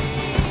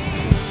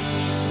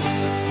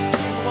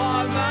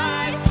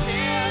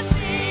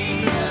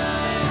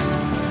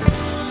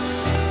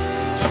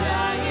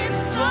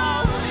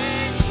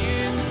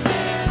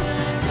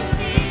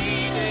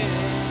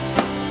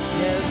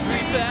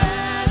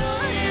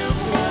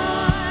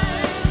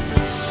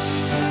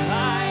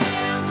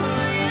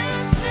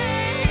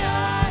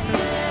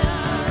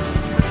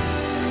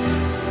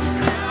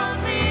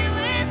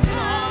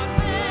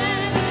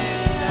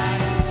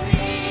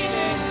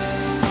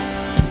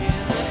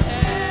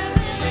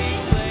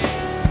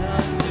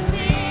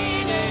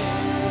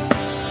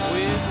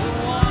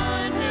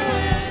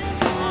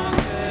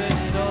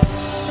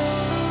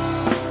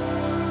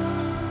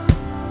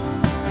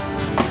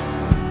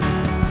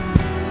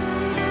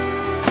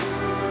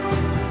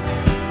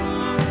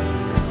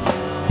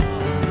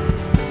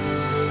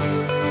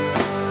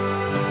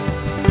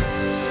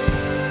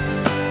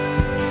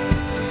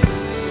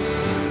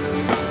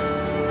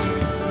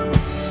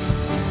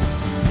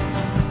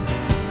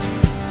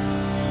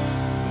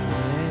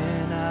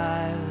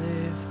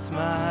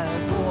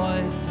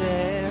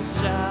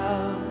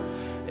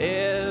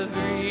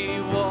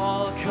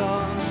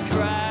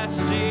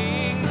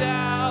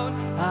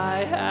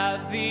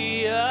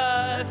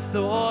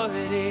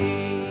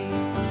 authority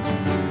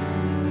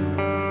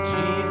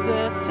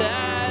Jesus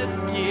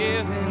has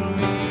given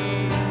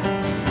me.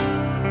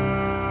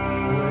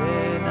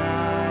 When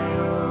I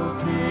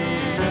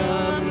open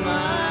up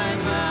my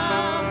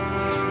mouth,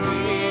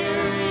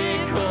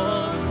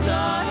 miracles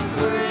start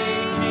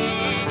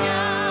breaking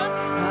out.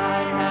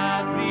 I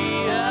have the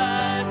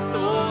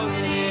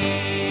authority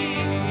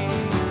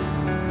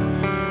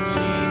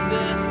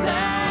Jesus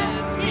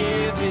has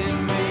given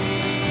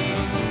me.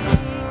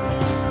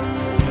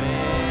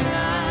 When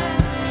I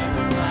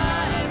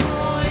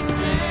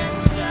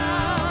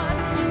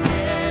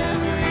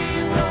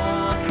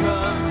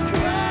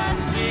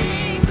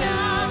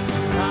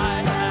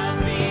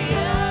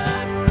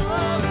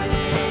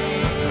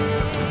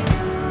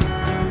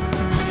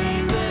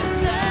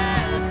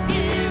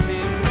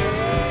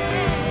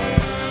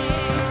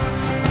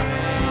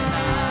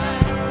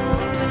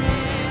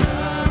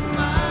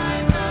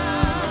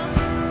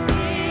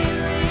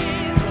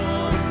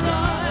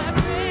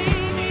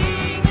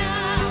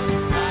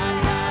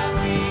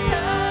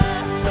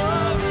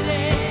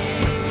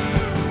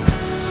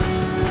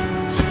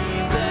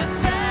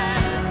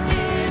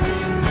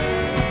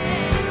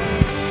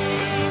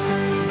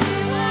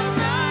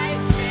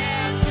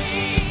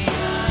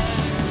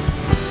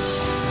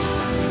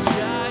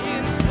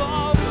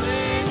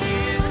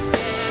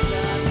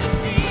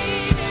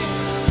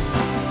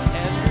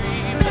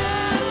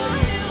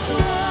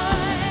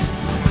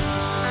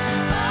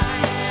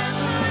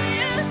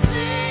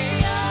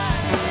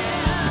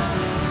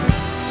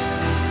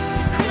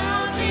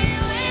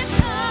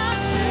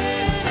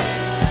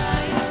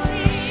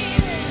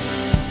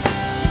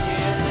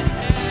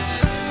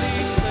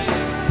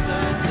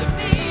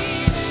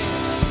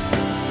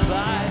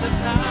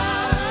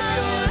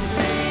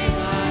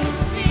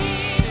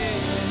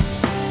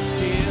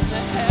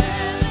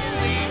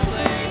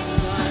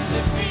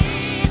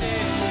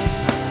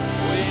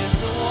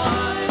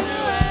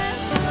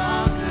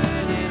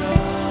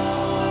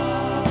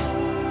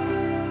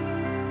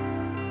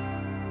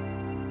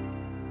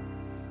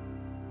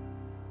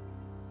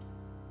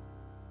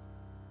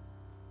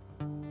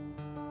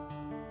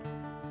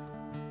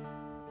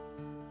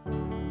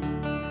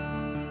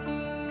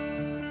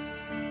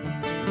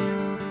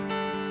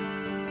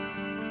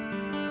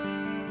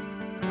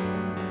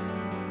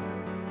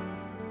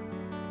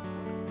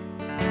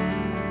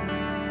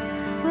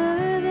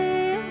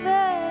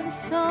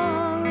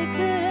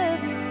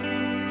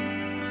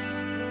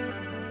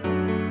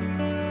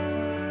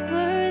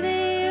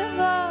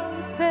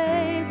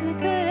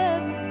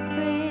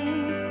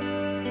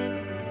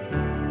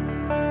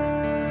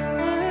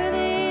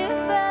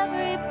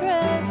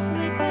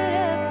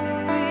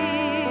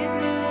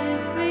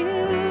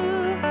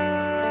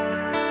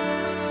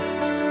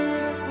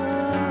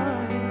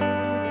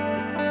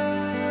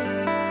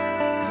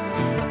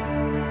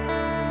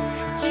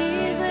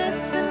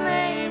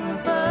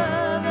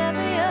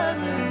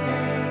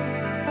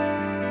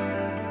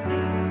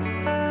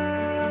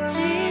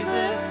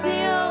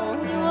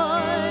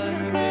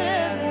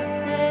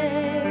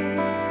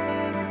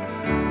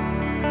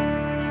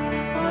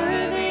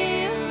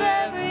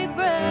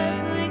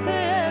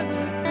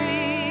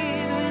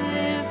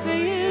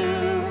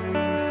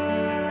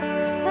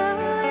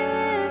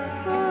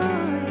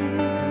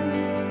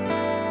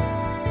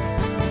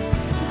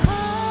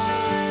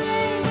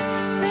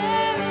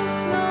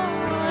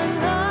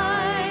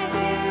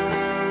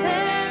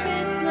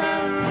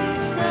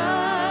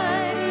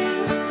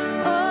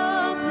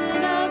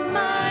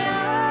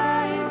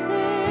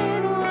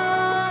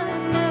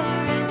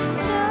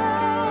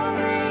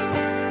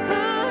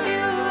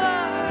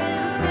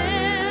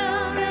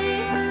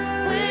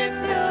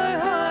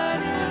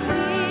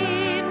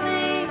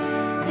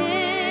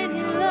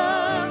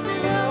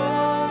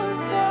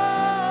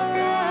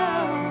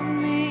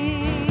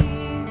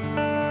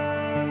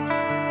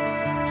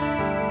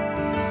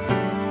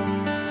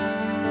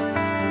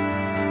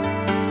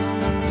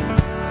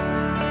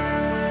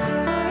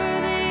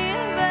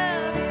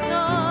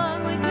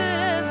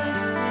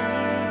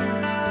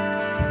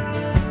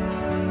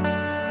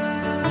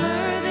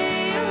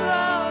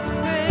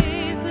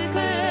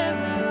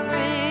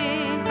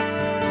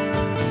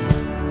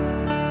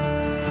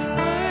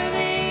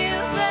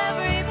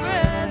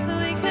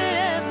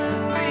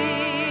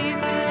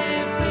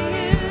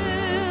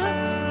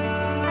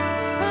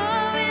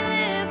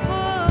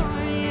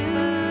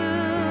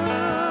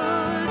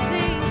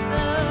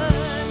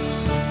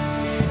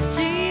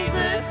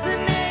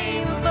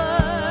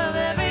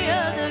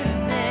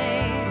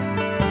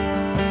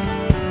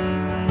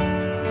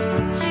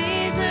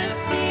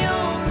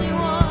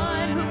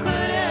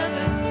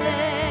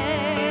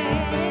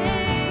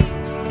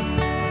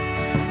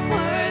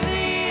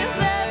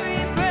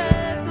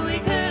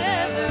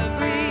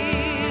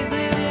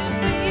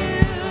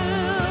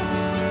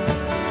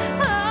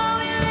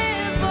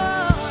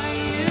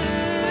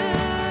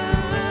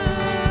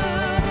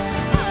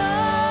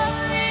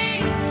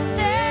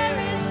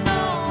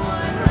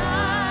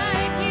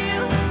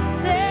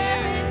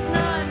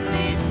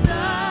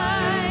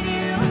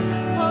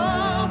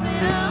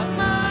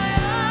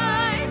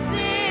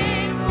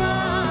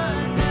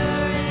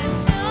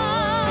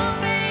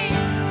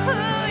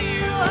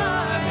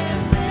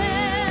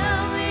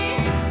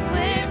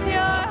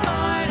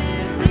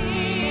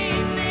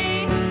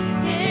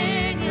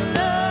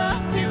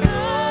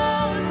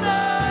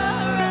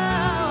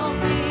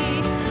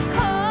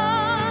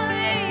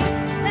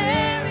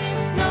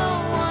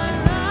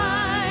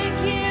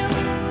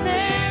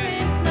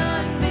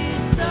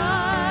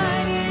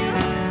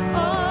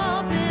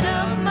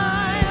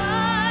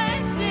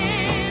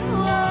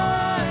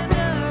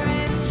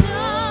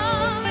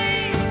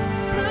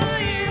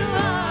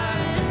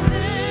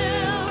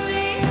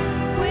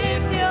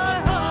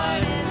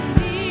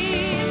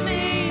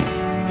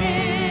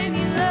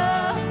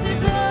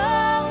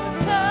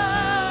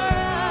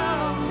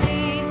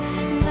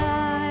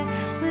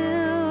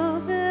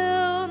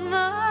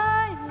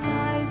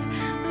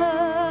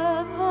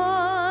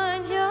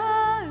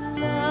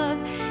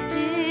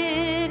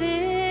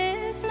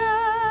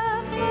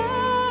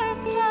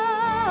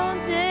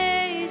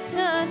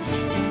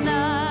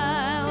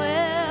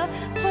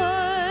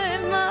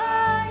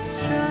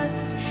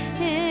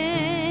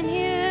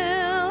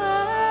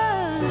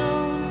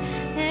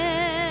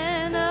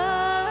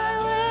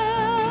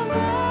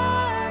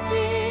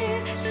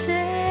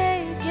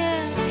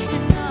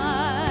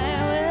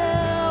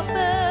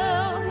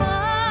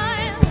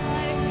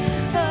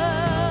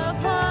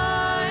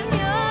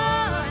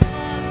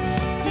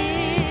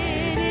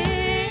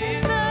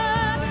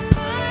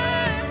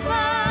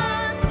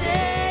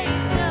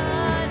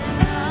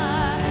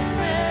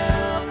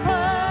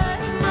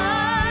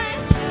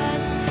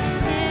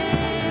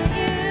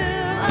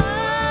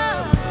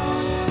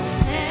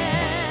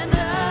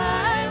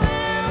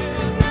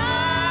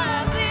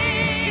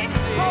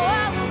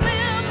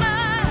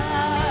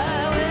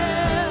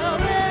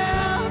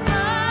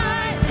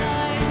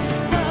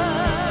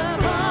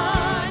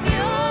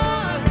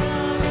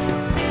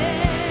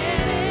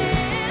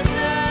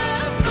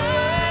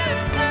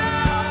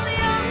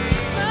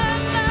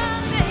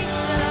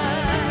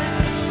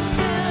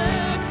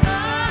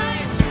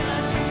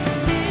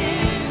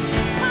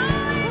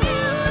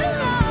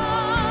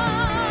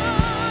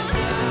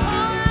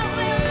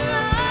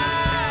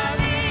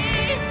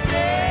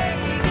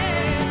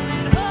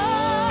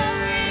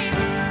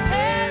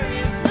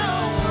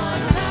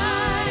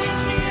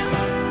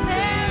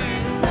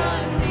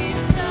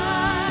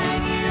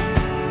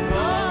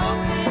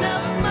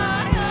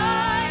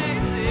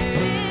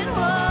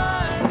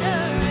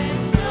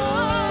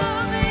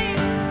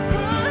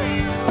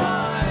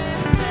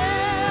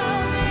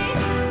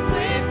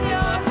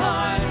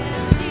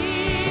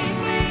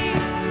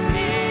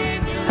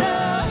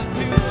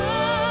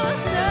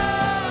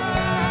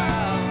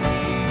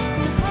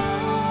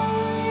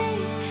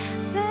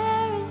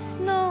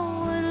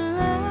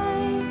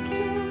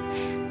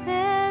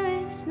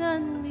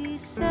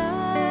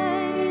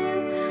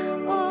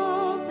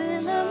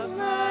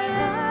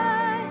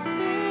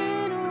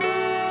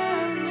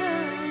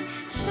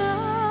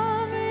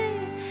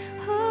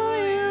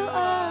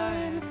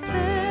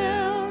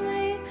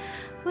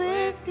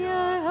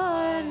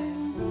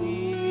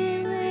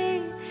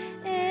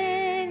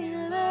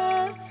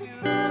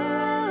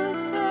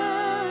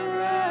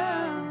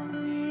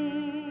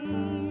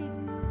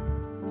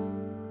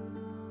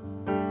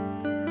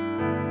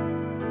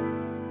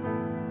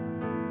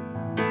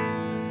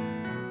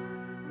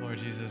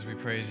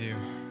praise you.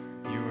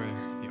 You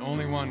are the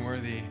only one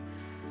worthy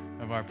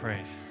of our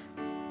praise.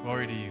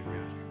 Glory to you,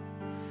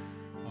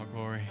 God. All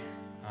glory,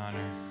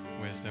 honor,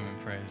 wisdom, and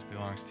praise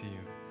belongs to you.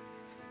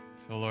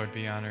 So, Lord,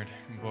 be honored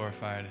and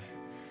glorified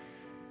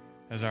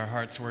as our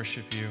hearts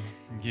worship you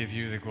and give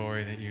you the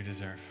glory that you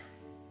deserve.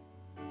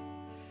 So,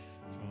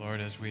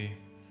 Lord, as we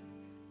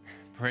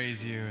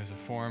praise you as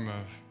a form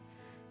of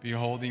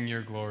beholding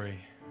your glory,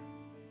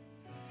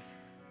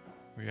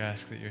 we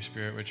ask that your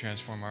Spirit would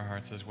transform our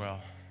hearts as well.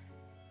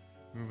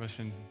 Move us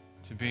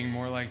into being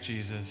more like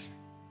Jesus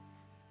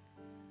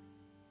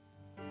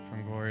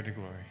from glory to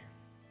glory.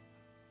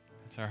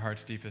 It's our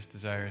heart's deepest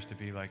desire is to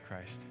be like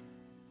Christ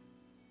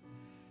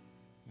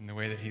in the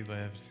way that he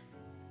lived,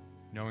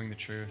 knowing the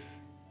truth,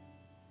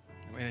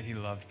 the way that he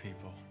loved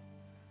people.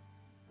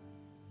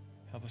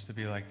 Help us to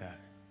be like that.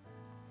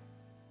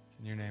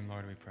 In your name,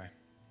 Lord, we pray.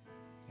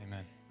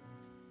 Amen.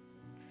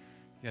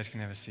 You guys can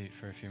have a seat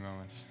for a few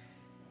moments.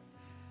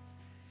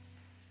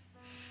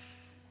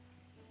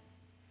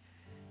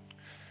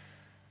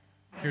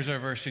 Here's our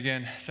verse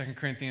again, 2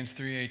 Corinthians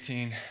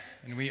 3:18.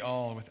 And we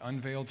all, with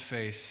unveiled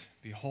face,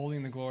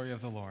 beholding the glory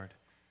of the Lord,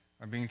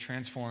 are being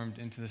transformed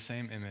into the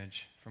same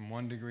image from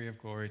one degree of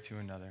glory to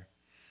another.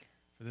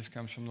 For this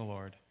comes from the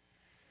Lord,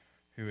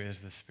 who is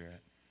the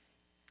Spirit.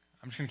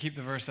 I'm just going to keep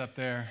the verse up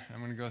there. I'm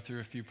going to go through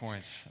a few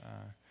points,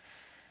 a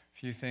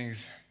few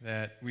things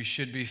that we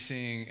should be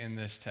seeing in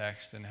this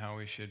text and how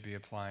we should be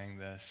applying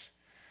this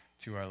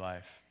to our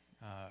life.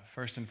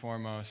 First and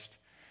foremost,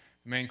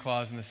 the main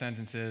clause in the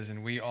sentence is,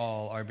 and we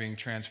all are being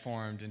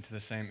transformed into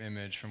the same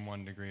image from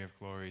one degree of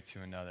glory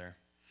to another.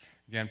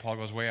 Again, Paul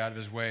goes way out of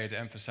his way to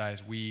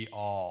emphasize we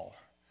all.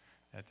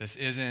 That this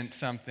isn't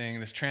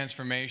something, this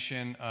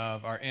transformation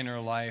of our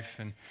inner life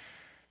and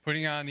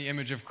putting on the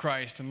image of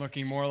Christ and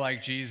looking more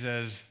like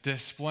Jesus,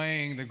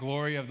 displaying the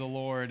glory of the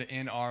Lord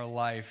in our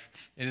life.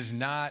 It is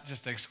not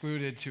just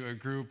excluded to a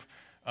group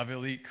of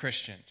elite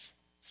Christians.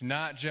 It's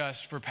not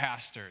just for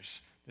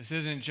pastors. This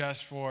isn't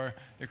just for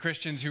the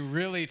Christians who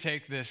really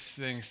take this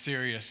thing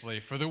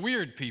seriously, for the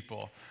weird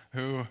people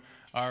who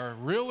are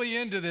really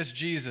into this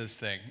Jesus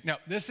thing. No,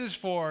 this is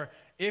for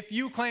if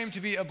you claim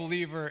to be a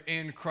believer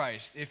in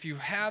Christ, if you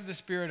have the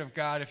Spirit of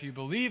God, if you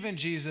believe in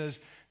Jesus,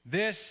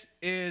 this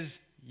is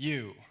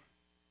you.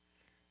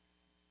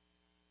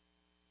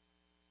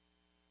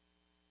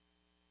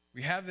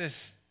 We have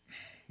this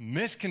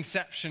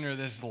misconception or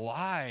this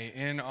lie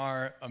in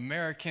our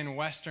American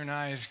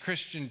westernized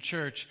Christian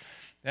church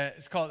that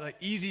it's called like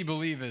easy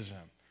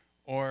believism,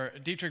 or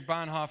Dietrich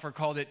Bonhoeffer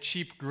called it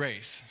cheap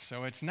grace.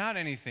 So it's not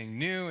anything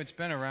new. It's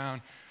been around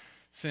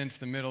since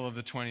the middle of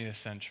the 20th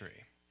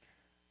century.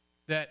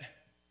 That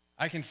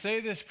I can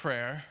say this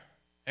prayer,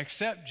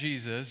 accept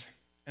Jesus,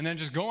 and then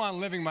just go on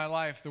living my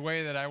life the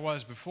way that I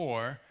was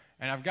before,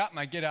 and I've got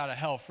my get out of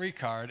hell free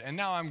card, and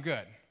now I'm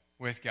good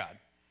with God.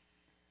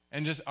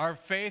 And just our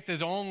faith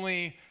is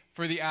only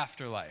for the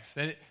afterlife.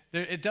 That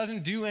it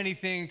doesn't do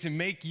anything to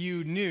make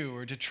you new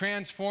or to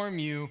transform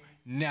you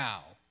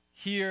now,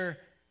 here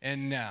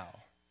and now.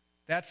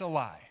 That's a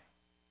lie.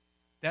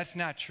 That's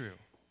not true.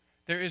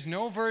 There is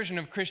no version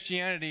of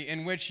Christianity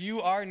in which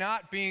you are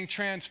not being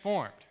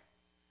transformed.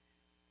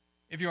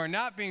 If you are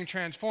not being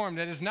transformed,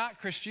 that is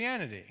not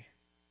Christianity.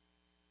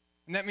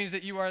 And that means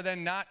that you are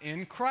then not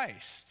in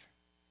Christ.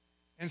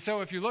 And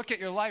so if you look at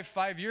your life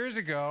 5 years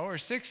ago or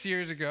 6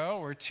 years ago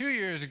or 2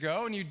 years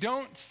ago and you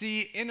don't see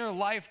inner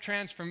life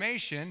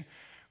transformation,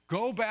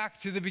 go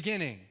back to the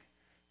beginning.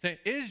 Say,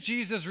 is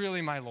Jesus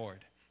really my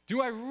Lord?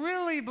 Do I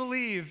really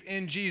believe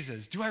in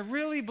Jesus? Do I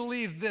really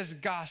believe this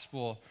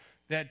gospel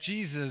that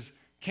Jesus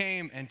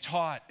came and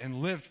taught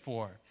and lived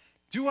for?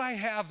 Do I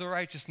have the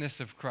righteousness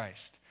of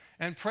Christ?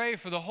 And pray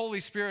for the Holy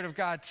Spirit of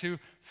God to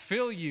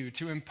fill you,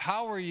 to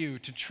empower you,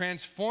 to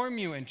transform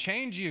you and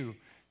change you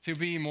to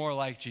be more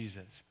like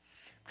Jesus.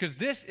 Because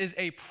this is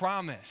a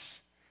promise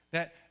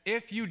that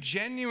if you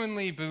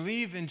genuinely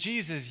believe in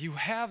Jesus, you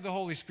have the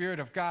Holy Spirit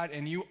of God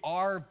and you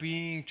are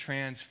being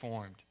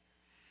transformed.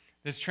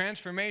 This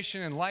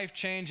transformation and life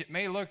change, it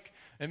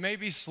may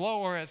be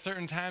slower at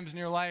certain times in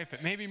your life,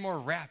 it may be more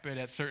rapid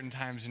at certain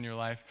times in your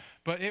life,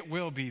 but it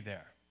will be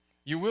there.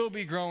 You will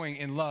be growing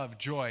in love,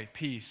 joy,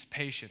 peace,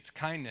 patience,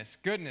 kindness,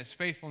 goodness,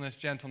 faithfulness,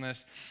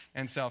 gentleness,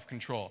 and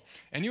self-control.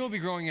 And you will be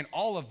growing in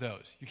all of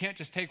those. You can't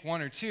just take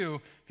one or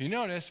two. If you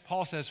notice,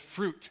 Paul says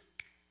fruit,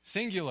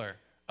 singular,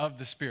 of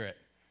the Spirit.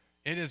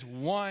 It is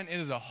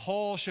a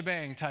whole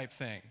shebang type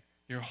thing.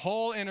 Your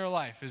whole inner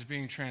life is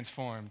being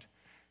transformed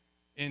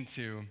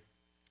into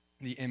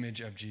the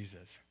image of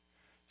Jesus.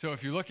 So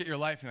if you look at your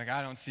life and you're like,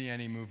 I don't see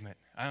any movement,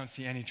 I don't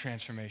see any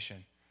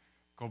transformation,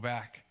 go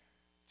back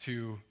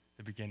to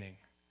the beginning.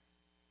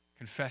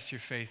 Confess your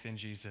faith in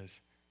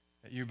Jesus,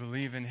 that you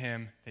believe in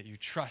him, that you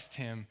trust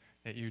him,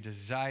 that you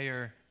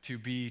desire to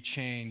be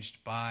changed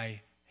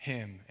by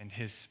him and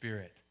his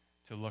Spirit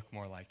to look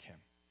more like him.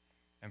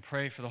 And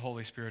pray for the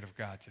Holy Spirit of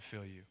God to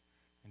fill you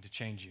and to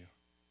change you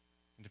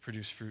and to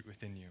produce fruit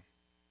within you.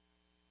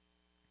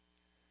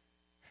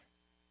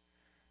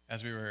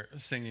 as we were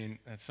singing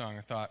that song,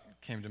 a thought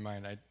came to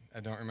mind. I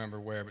don't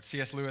remember where, but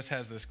C.S. Lewis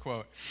has this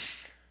quote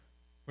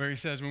where he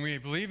says, when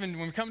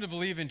we come to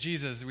believe in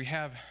Jesus, we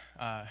have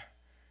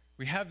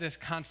this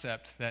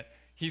concept that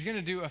he's going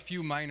to do a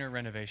few minor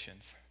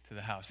renovations to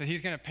the house. That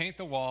he's going to paint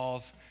the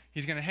walls,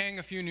 he's going to hang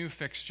a few new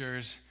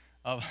fixtures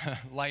of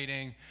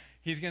lighting.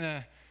 He's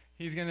going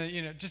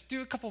to just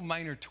do a couple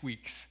minor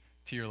tweaks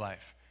to your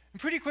life. And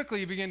pretty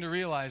quickly you begin to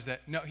realize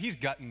that no, he's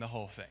gutting the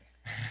whole thing.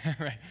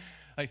 Right?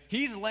 Like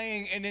he's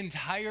laying an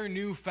entire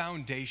new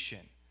foundation.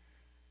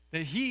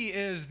 That he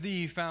is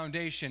the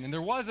foundation. And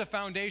there was a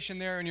foundation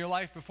there in your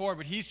life before,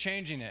 but he's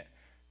changing it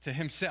to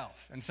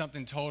himself and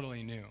something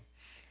totally new.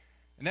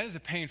 And that is a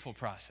painful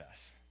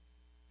process.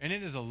 And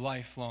it is a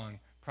lifelong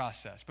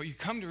process. But you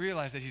come to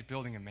realize that he's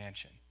building a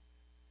mansion.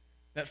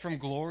 That from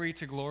glory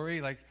to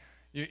glory, like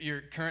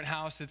your current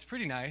house, it's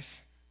pretty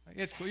nice. Like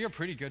it's cool. You're a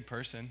pretty good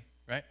person,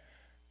 right?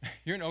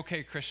 You're an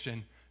okay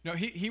Christian. No,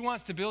 he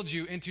wants to build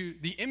you into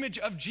the image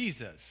of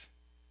Jesus,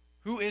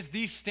 who is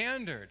the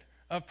standard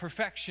of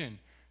perfection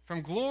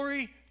from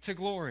glory to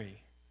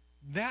glory.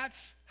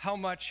 That's how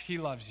much he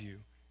loves you,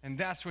 and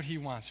that's what he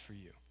wants for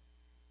you.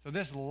 So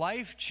this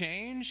life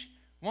change,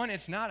 one,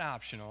 it's not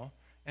optional,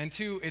 and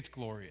two, it's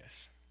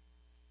glorious.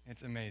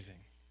 It's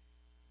amazing.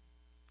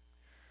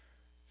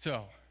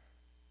 So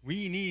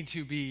we need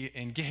to be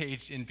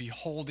engaged in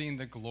beholding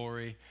the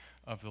glory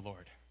of the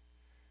Lord.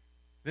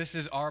 This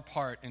is our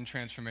part in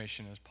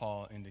transformation, as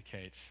Paul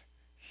indicates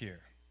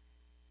here.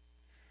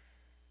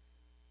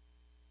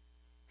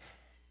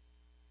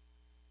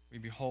 We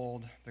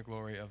behold the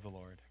glory of the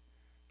Lord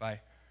by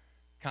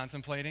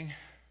contemplating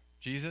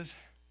Jesus,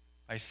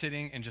 by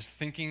sitting and just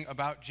thinking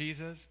about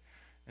Jesus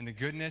and the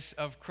goodness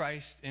of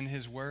Christ in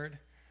his word.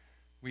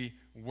 We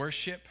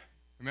worship,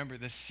 remember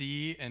the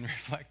see and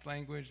reflect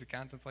language, the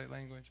contemplate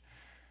language.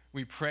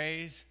 We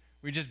praise,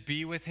 we just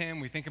be with him.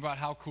 We think about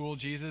how cool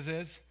Jesus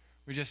is.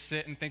 We just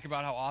sit and think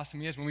about how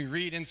awesome he is. When we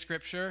read in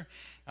Scripture,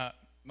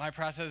 my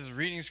process is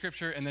reading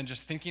Scripture and then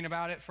just thinking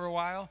about it for a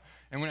while.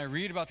 And when I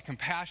read about the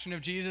compassion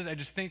of Jesus, I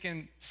just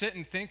sit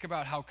and think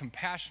about how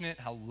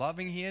compassionate, how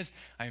loving he is.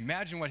 I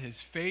imagine what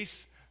his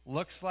face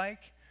looks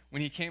like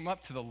when he came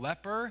up to the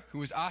leper who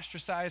was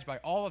ostracized by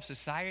all of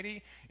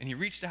society, and he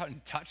reached out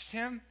and touched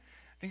him.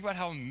 Think about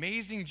how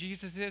amazing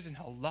Jesus is and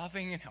how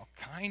loving and how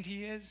kind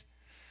he is.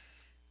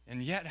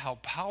 And yet how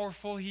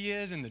powerful he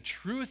is and the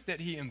truth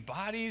that he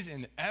embodies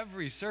in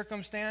every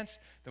circumstance,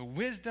 the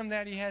wisdom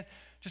that he had.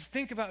 Just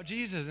think about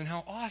Jesus and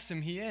how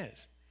awesome he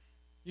is.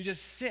 You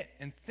just sit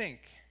and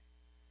think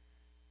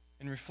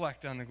and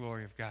reflect on the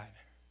glory of God.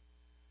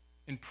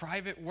 In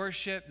private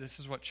worship, this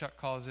is what Chuck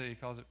calls it. He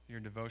calls it your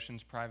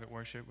devotions, private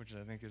worship, which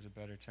I think is a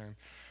better term.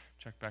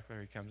 Chuck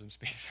Beckler, he comes and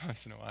speaks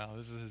once in a while.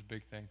 This is his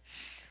big thing.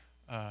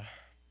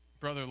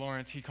 Brother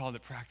Lawrence, he called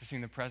it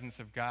practicing the presence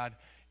of God.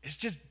 It's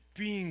just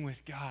being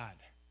with God.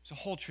 It's a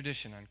whole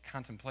tradition on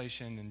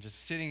contemplation and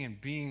just sitting and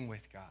being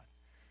with God.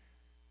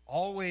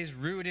 Always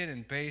rooted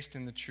and based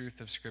in the truth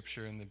of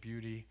Scripture and the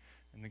beauty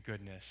and the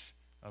goodness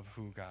of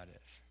who God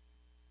is.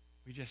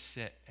 We just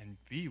sit and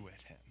be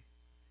with him.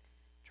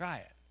 Try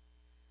it.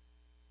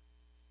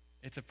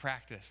 It's a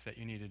practice that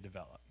you need to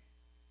develop.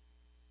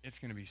 It's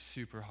going to be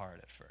super hard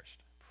at first,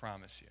 I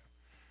promise you.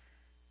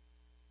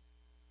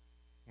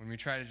 When we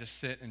try to just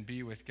sit and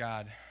be with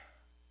God,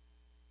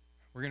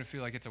 we're going to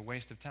feel like it's a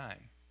waste of time.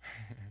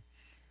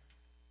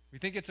 We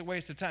think it's a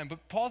waste of time.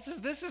 But Paul says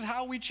this is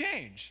how we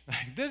change.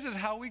 This is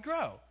how we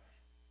grow,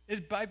 is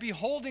by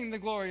beholding the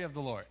glory of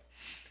the Lord.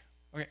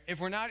 Okay, if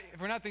we're not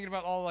thinking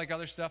about all like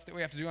other stuff that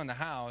we have to do on the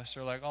house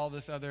or like all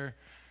this other,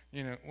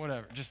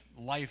 whatever, just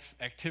life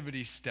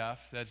activity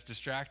stuff that's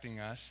distracting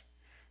us,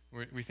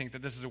 we think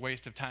that this is a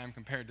waste of time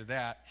compared to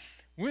that.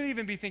 We'll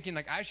even be thinking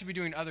like I should be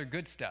doing other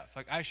good stuff.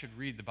 Like I should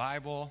read the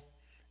Bible.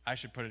 I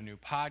should put a new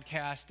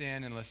podcast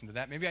in and listen to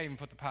that. Maybe I even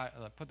put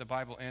the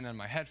Bible in on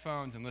my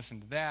headphones and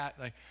listen to that.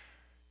 Like,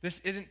 this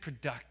isn't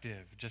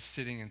productive, just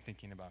sitting and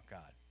thinking about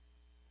God.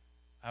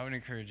 I would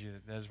encourage you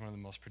that is one of the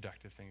most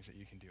productive things that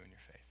you can do in your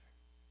faith,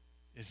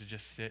 is to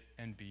just sit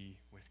and be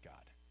with God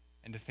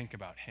and to think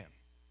about him.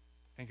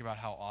 Think about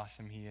how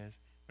awesome he is.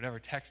 Whatever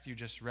text you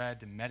just read,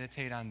 to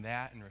meditate on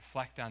that and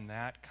reflect on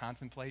that,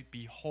 contemplate,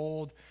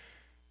 behold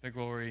the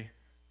glory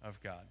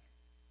of God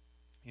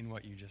in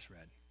what you just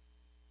read.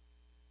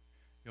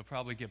 You'll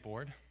probably get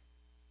bored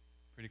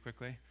pretty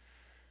quickly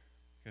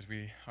because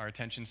our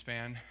attention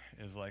span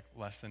is like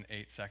less than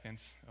 8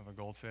 seconds of a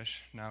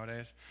goldfish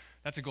nowadays.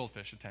 That's a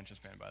goldfish attention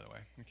span, by the way,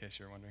 in case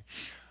you're wondering.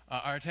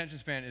 Our attention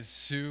span is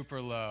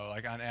super low.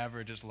 Like on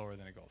average, it's lower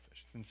than a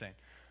goldfish. It's insane.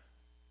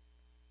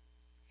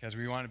 Because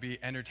we want to be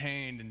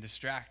entertained and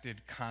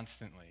distracted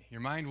constantly.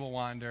 Your mind will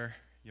wander.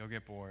 You'll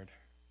get bored.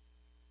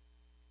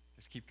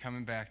 Just keep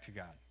coming back to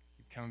God.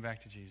 Keep coming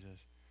back to Jesus.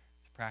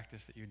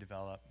 Practice that you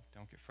develop.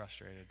 Don't get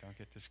frustrated. Don't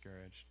get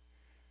discouraged.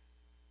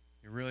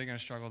 You're really going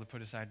to struggle to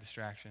put aside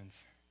distractions.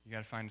 You got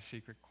to find a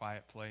secret,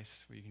 quiet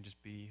place where you can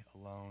just be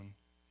alone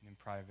and in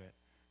private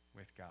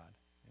with God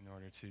in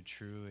order to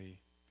truly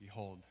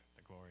behold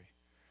the glory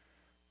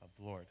of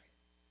the Lord.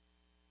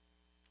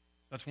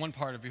 That's one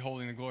part of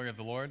beholding the glory of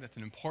the Lord. That's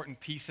an important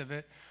piece of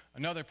it.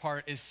 Another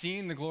part is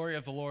seeing the glory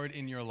of the Lord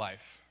in your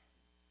life.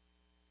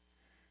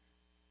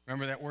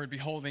 Remember, that word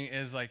beholding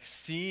is like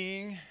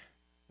seeing,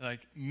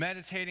 like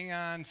meditating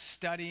on,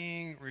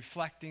 studying,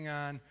 reflecting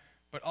on,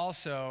 but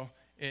also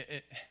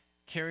it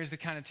carries the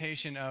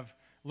connotation of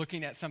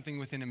looking at something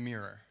within a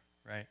mirror,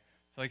 right?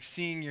 So like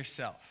seeing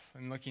yourself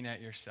and looking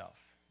at yourself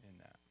in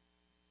that.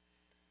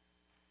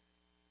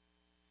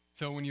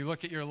 So when you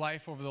look at your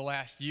life over the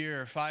last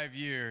year, 5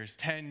 years,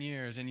 10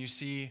 years, and you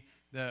see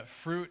the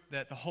fruit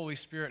that the Holy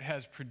Spirit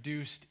has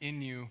produced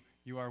in you,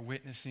 you are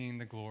witnessing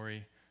the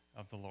glory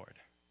of the Lord.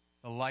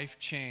 The life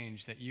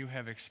change that you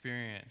have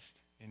experienced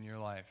in your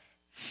life.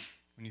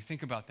 When you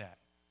think about that,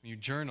 when you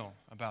journal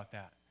about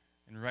that,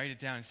 and write it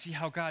down and see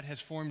how God has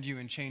formed you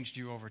and changed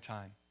you over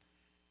time,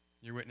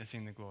 you're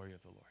witnessing the glory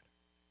of the Lord.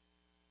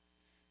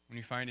 When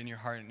you find in your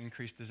heart an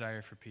increased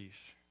desire for peace,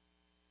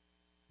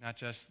 not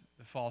just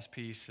the false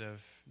peace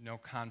of no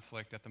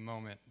conflict at the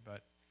moment,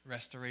 but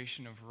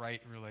restoration of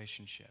right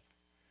relationship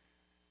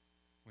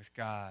with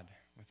God,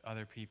 with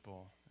other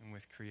people, and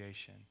with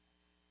creation.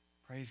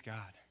 Praise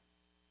God.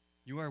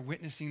 You are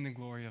witnessing the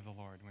glory of the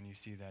Lord when you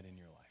see that in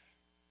your life.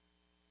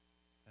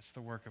 That's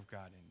the work of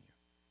God in you.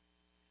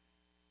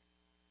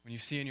 When you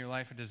see in your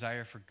life a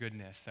desire for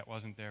goodness that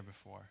wasn't there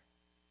before,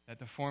 that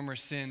the former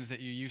sins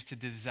that you used to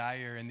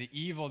desire and the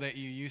evil that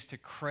you used to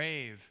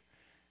crave,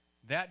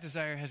 that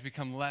desire has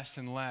become less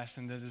and less,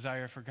 and the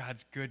desire for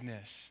God's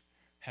goodness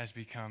has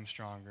become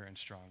stronger and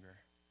stronger.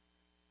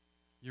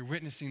 You're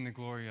witnessing the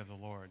glory of the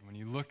Lord. When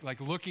you look,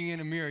 like looking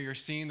in a mirror, you're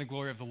seeing the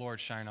glory of the Lord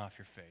shine off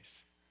your face.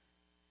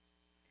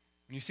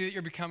 When you see that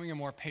you're becoming a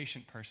more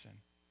patient person,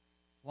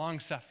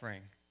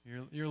 long-suffering,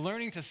 you're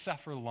learning to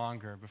suffer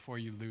longer before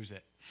you lose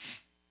it.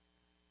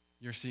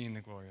 You're seeing the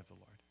glory of the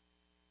Lord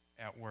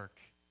at work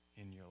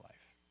in your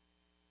life.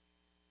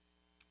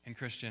 And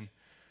Christian,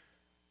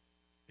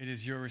 it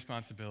is your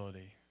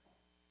responsibility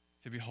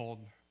to behold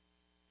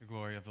the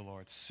glory of the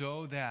Lord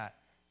so that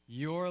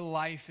your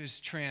life is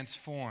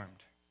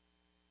transformed,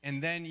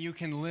 and then you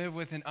can live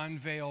with an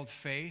unveiled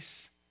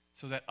face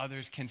so that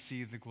others can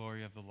see the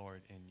glory of the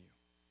Lord in you.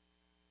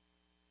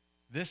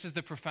 This is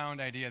the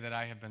profound idea that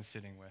I have been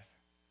sitting with,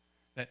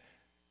 that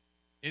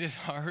it is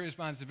our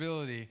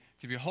responsibility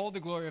to behold the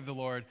glory of the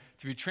Lord,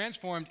 to be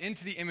transformed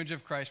into the image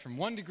of Christ from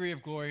one degree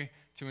of glory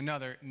to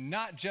another,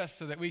 not just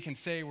so that we can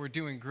say we're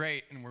doing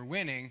great and we're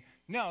winning,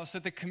 no, so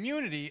that the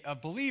community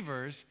of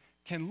believers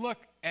can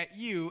look at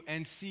you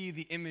and see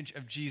the image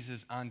of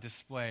Jesus on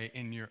display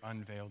in your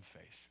unveiled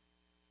face.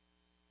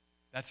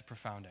 That's a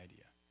profound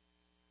idea.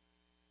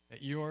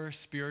 That your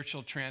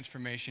spiritual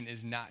transformation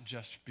is not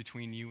just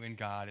between you and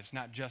God. It's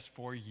not just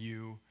for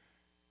you.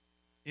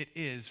 It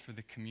is for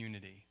the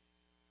community.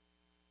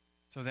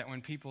 So that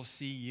when people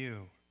see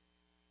you,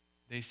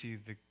 they see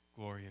the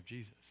glory of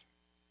Jesus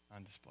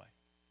on display.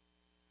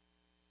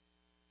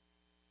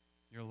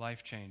 Your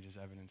life change is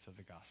evidence of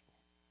the gospel.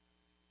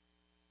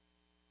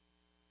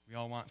 We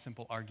all want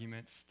simple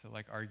arguments to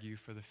argue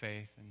for the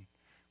faith, and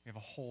we have a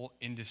whole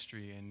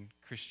industry in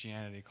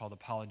Christianity called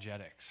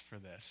apologetics for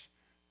this.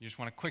 You just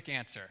want a quick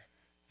answer.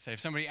 Say, if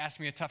somebody asks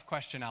me a tough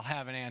question, I'll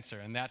have an answer,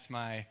 and that's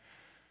my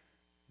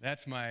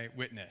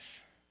witness.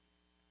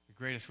 The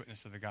greatest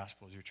witness of the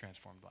gospel is your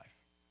transformed life.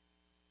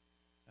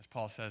 As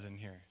Paul says in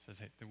here, he says,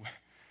 hey,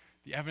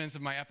 the evidence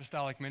of my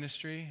apostolic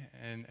ministry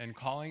and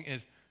calling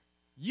is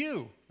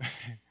you.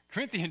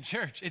 Corinthian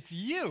church, it's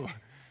you.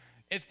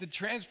 It's the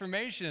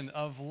transformation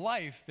of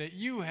life that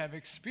you have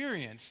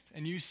experienced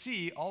and you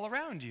see all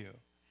around you.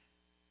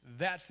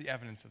 That's the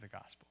evidence of the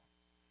gospel.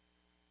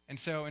 And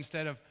so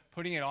instead of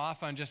putting it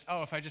off on just,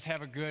 if I just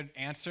have a good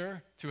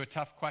answer to a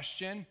tough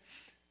question,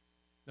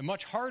 the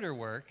much harder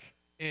work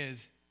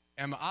is,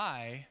 am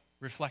I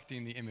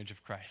reflecting the image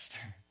of Christ?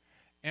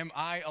 Am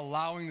I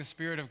allowing the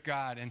Spirit of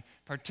God and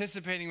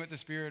participating with the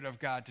Spirit of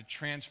God to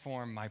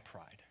transform my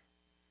pride?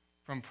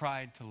 From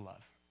pride to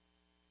love.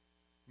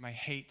 My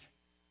hate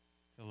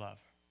to love.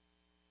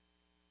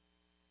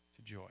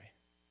 To joy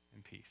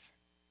and peace.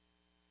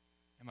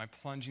 Am I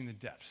plunging the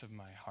depths of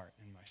my heart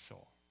and my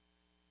soul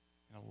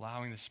and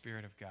allowing the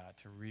Spirit of God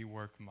to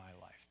rework my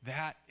life?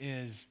 That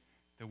is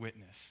the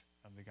witness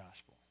of the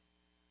gospel.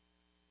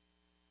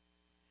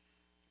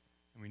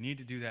 And we need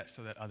to do that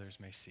so that others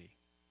may see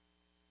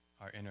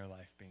our inner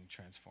life being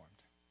transformed.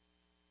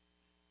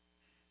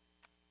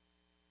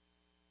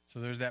 So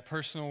there's that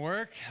personal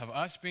work of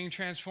us being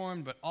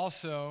transformed, but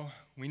also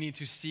we need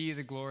to see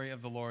the glory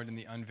of the Lord in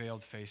the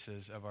unveiled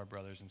faces of our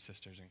brothers and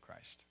sisters in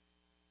Christ.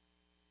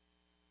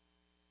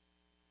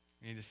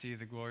 We need to see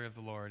the glory of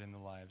the Lord in the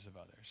lives of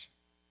others.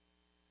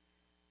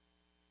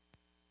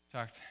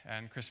 Talked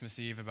on Christmas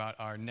Eve about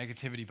our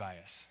negativity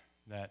bias,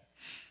 that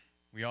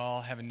we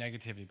all have a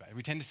negativity bias.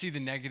 We tend to see the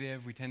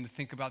negative, we tend to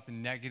think about the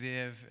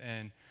negative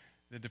and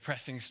the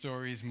depressing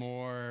stories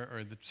more,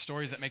 or the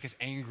stories that make us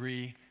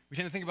angry. We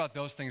tend to think about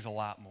those things a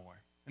lot more.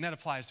 And that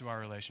applies to our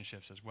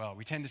relationships as well.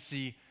 We tend to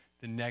see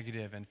the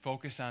negative and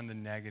focus on the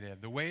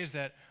negative, the ways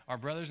that our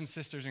brothers and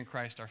sisters in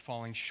Christ are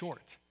falling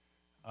short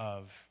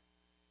of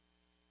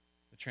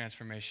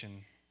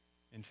transformation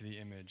into the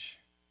image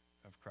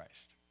of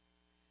Christ.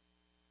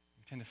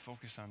 We tend to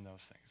focus on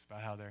those things,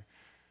 about how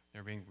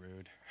they're being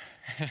rude.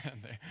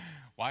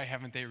 Why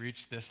haven't they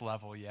reached this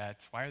level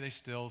yet? Why are they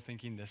still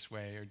thinking this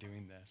way or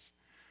doing this?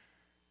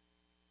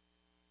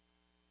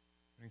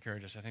 I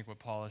encourage us. I think what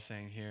Paul is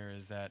saying here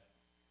is that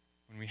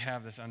when we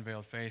have this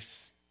unveiled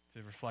face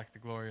to reflect the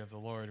glory of the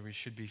Lord, we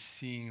should be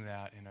seeing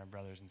that in our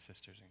brothers and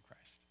sisters in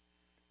Christ.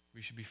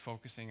 We should be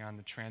focusing on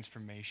the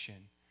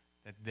transformation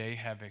that they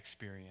have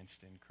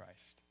experienced in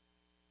Christ.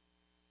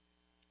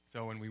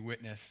 So when we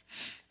witness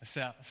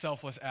a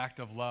selfless act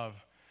of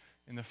love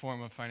in the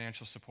form of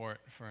financial support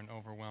for an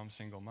overwhelmed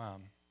single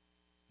mom,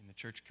 in the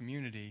church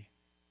community,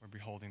 we're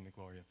beholding the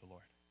glory of the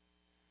Lord.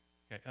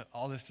 Okay,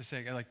 all this to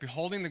say, like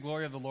beholding the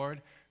glory of the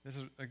Lord, this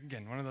is,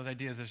 again, one of those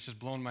ideas that's just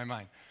blown my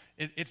mind.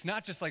 It's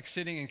not just like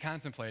sitting and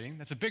contemplating.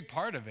 That's a big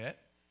part of it.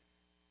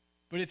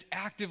 But it's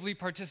actively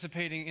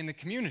participating in the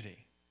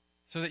community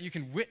so that you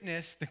can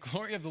witness the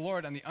glory of the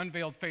Lord on the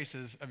unveiled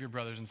faces of your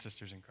brothers and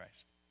sisters in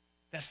Christ.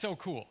 That's so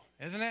cool,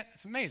 isn't it?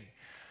 It's amazing.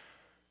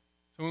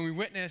 So when we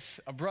witness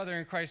a brother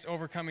in Christ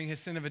overcoming his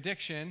sin of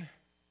addiction,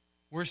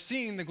 we're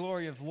seeing the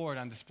glory of the Lord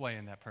on display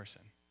in that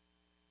person.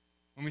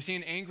 When we see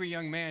an angry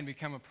young man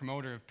become a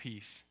promoter of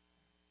peace,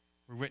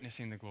 we're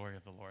witnessing the glory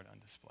of the Lord on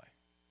display.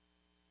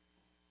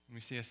 When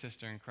we see a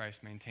sister in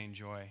Christ maintain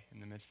joy in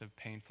the midst of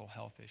painful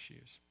health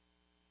issues,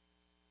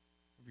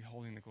 we're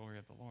beholding the glory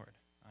of the Lord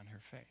on her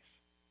face.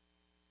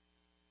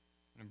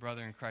 When a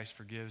brother in Christ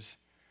forgives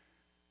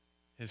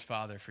his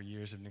father for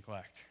years of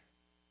neglect,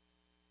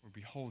 we're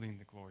beholding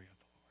the glory of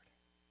the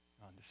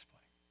Lord on display.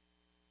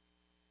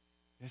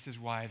 This is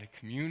why the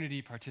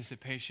community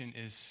participation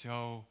is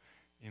so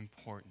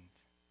important.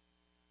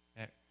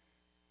 That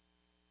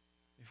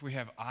if we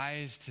have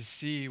eyes to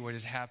see what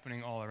is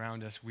happening all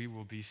around us, we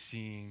will be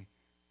seeing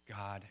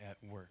God at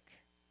work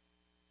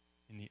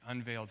in the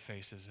unveiled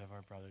faces of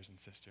our brothers and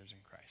sisters in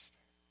Christ.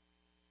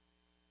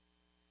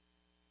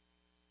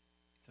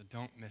 So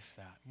don't miss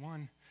that.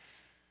 One,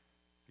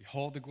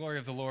 behold the glory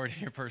of the Lord in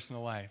your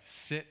personal life.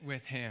 Sit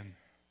with him.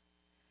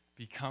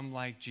 Become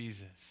like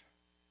Jesus.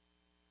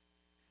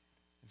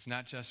 It's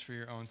not just for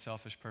your own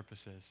selfish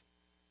purposes.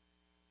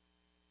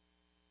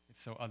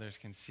 It's so others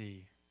can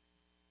see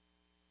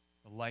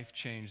the life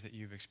change that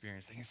you've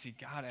experienced. They can see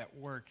God at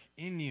work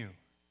in you.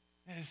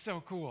 That is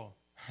so cool.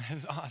 That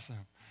is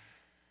awesome.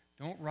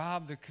 Don't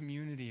rob the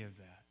community of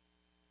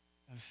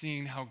that, of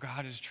seeing how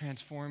God is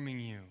transforming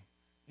you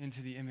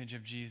into the image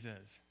of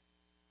Jesus.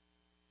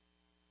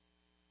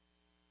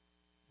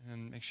 And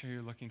then make sure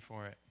you're looking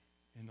for it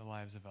in the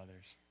lives of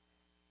others.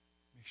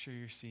 Make sure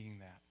you're seeing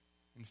that.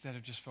 Instead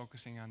of just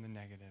focusing on the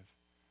negative,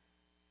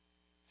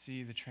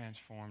 see the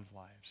transformed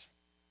lives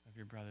of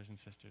your brothers and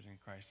sisters in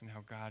Christ and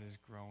how God is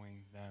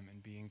growing them,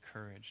 and be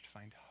encouraged.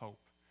 Find hope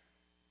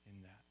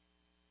in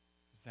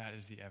that. That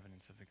is the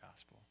evidence of the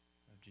gospel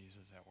of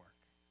Jesus at work.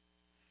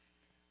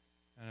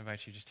 I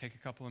invite you, just take a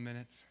couple of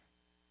minutes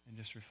and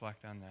just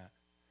reflect on that.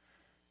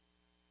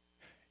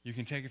 You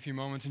can take a few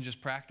moments and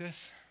just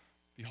practice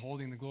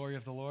beholding the glory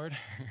of the Lord.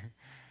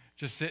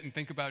 Just sit and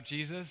think about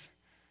Jesus.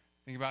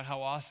 Think about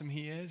how awesome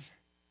he is.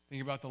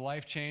 Think about the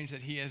life change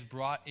that he has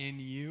brought in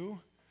you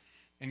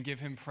and give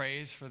him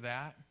praise for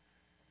that.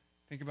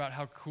 Think about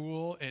how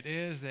cool it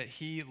is that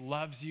he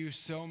loves you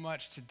so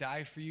much to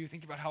die for you.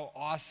 Think about how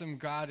awesome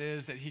God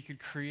is that he could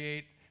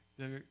create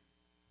the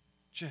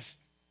just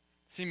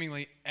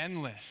seemingly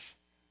endless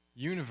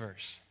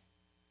universe.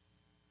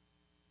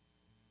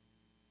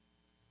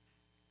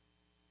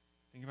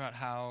 Think about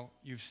how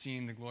you've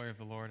seen the glory of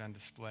the Lord on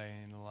display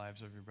in the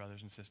lives of your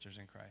brothers and sisters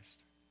in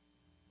Christ.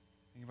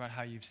 Think about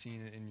how you've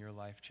seen it in your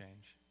life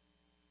change.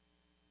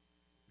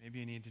 Maybe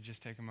you need to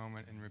just take a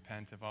moment and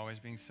repent of always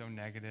being so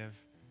negative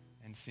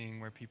and seeing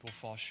where people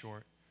fall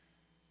short,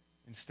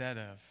 instead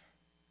of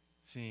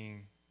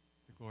seeing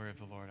the glory of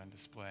the Lord on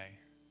display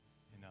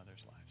in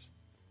others' lives.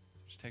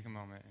 Just take a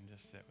moment and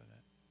just sit with it.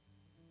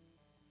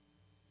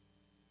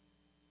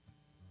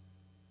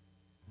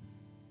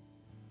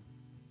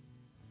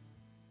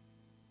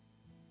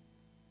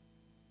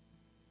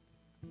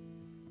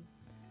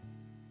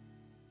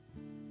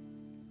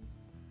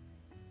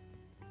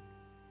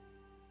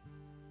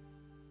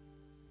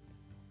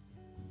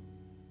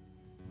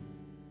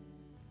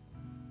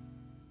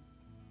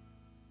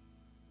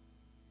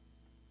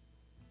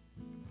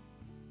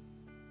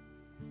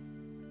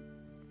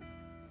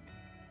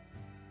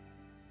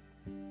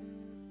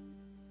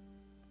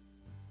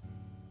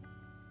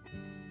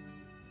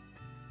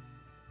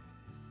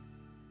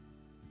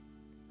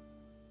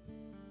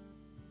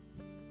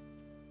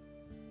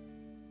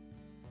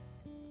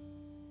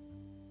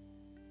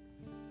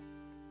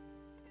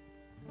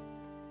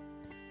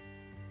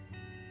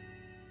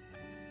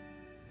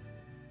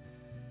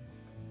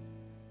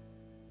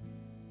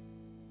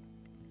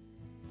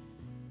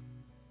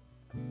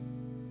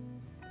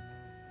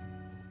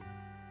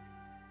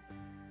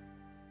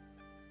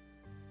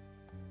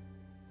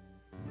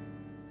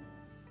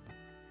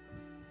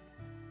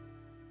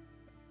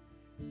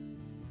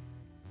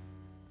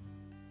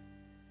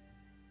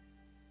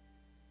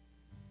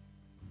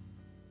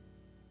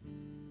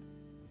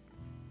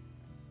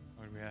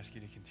 ask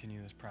you to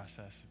continue this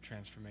process of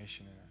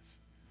transformation in us.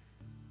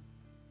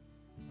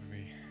 Lord,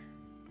 we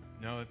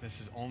know that this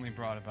is only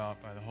brought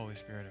about by the Holy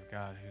Spirit of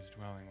God who's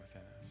dwelling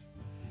within us.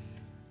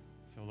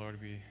 So,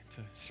 Lord, we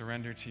to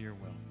surrender to your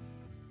will.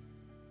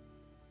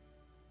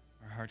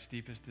 Our heart's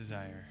deepest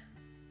desire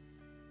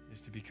is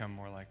to become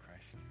more like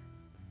Christ,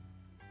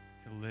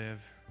 to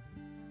live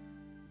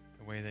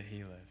the way that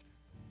he lived.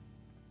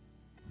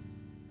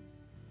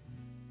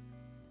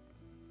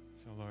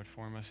 So, Lord,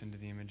 form us into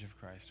the image of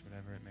Christ,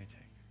 whatever it may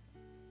take.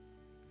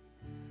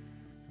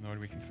 And Lord,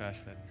 we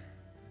confess that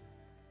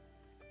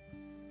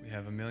we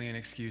have a million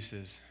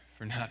excuses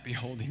for not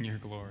beholding your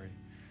glory,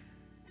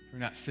 for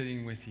not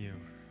sitting with you,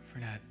 for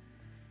not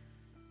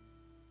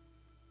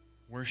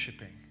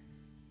worshiping,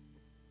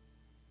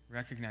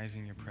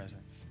 recognizing your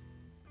presence.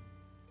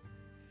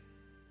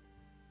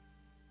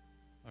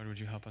 Lord, would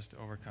you help us to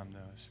overcome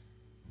those?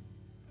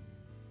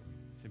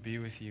 To be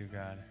with you,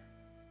 God,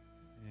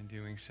 and in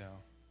doing so,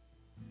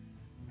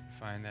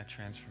 find that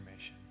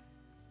transformation.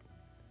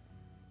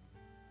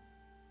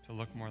 To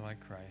look more like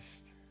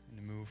Christ and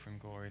to move from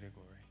glory to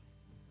glory.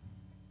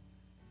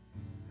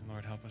 And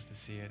Lord, help us to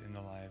see it in the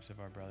lives of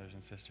our brothers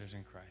and sisters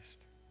in Christ.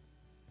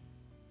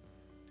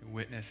 To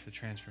witness the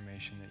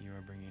transformation that you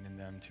are bringing in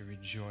them, to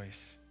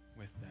rejoice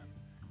with them,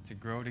 to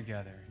grow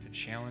together, to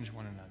challenge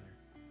one another,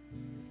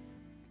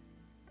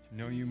 to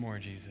know you more,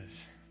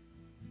 Jesus.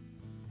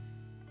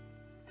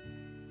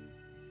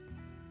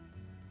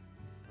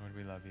 Lord,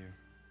 we love you.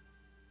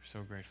 We're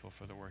so grateful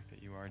for the work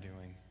that you are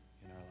doing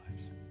in our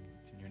lives.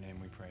 It's in your name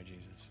we pray,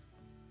 Jesus.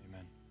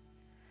 Amen.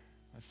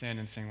 Let's stand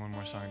and sing one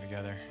more song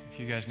together. If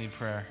you guys need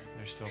prayer,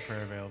 there's still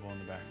prayer available in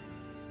the back.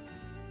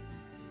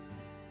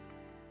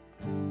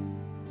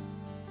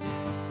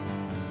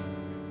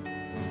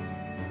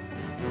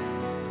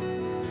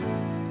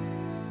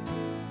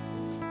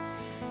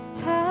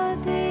 How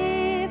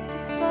deep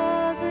the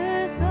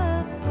Father's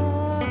love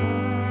for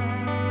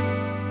us,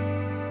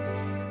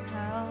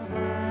 how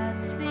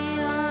vast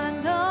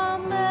beyond all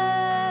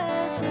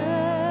measure,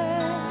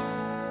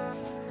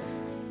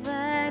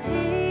 that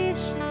He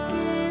should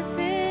give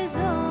His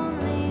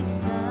only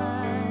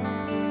Son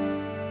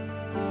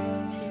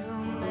to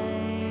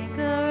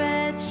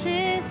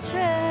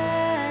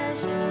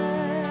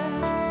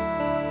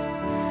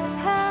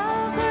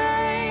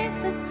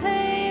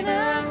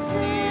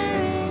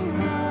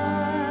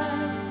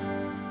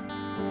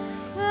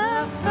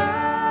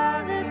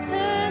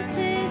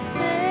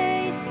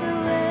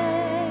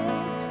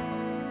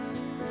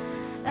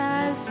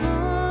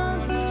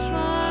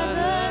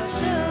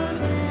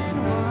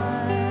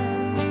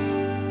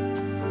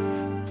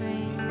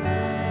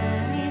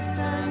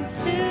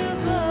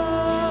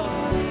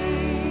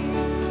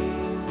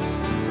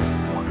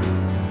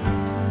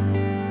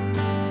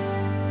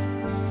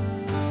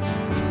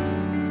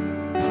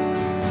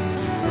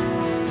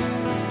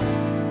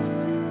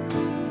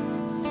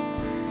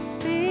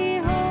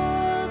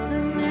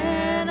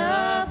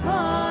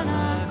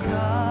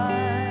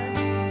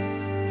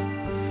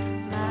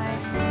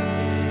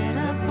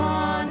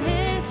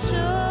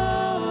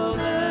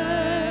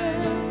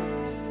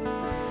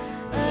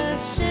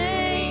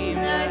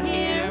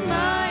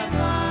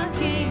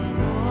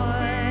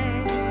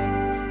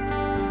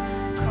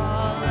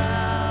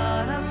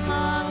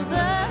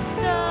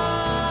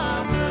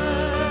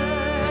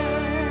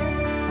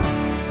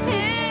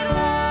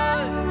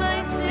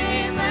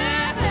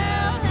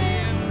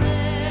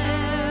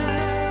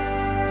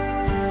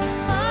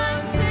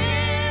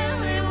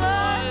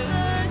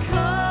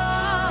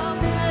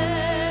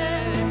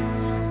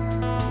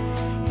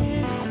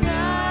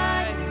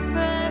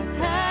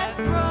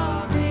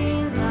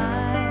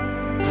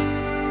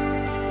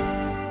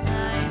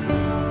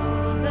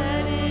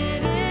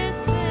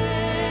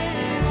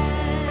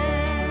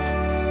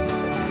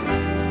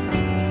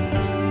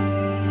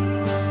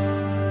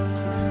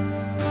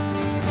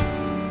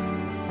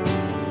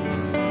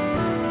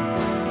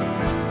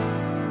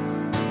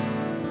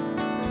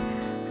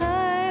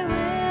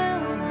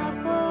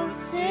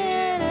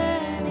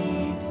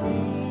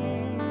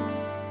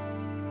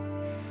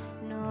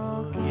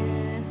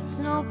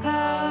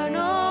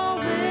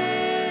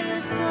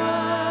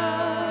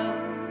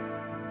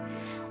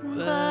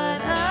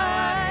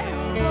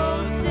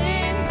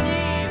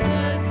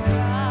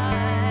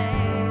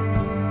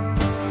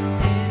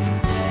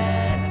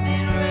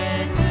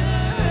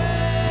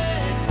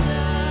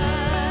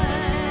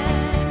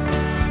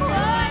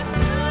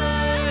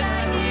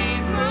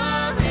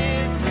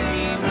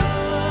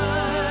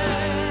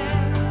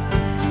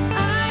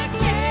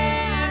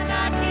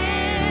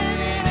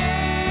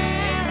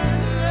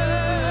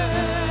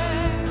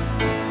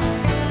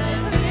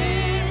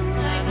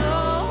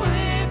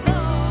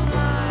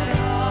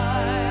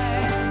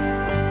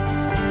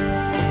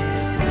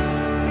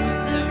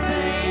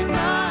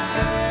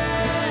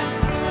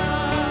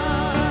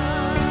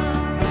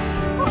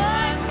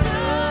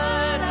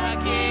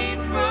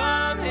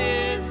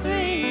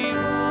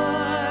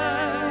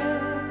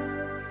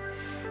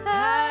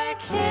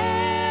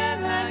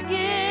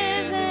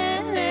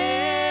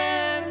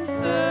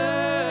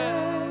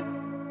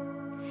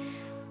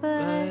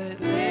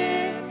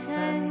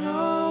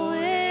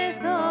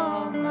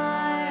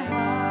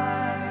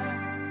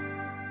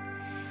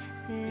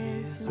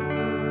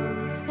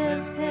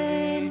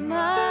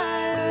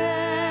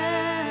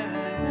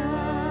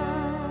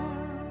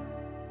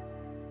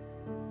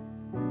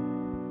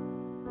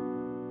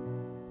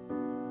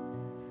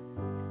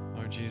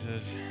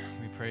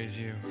praise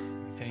you.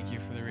 We thank you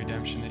for the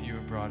redemption that you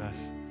have brought us,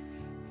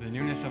 for the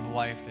newness of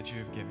life that you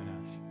have given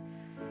us.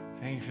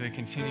 Thank you for the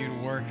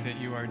continued work that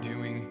you are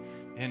doing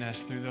in us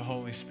through the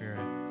Holy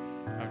Spirit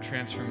of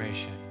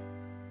transformation,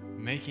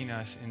 making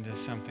us into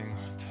something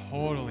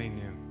totally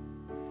new.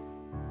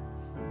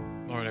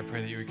 Lord, I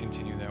pray that you would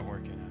continue that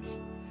work in us,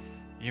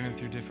 even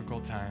through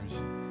difficult times.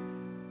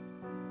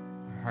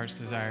 Our heart's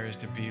desire is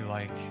to be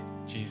like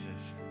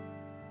Jesus,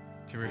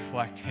 to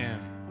reflect him,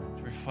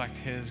 to reflect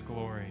his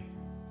glory,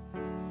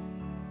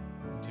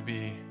 to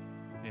be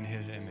in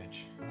his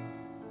image.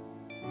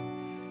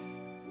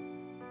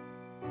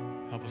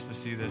 Help us to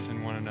see this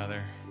in one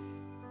another,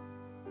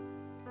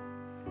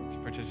 to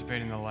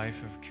participate in the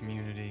life of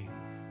community,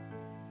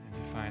 and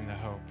to find the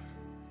hope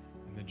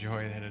and the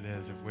joy that it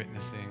is of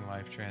witnessing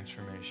life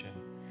transformation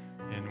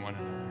in one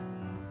another.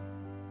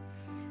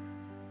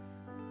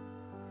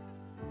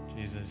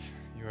 Jesus,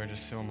 you are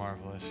just so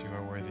marvelous. You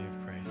are worthy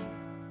of praise.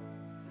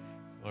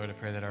 Lord, I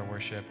pray that our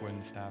worship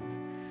wouldn't stop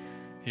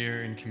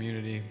here in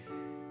community,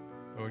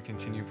 but would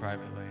continue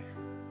privately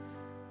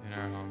in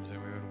our homes, that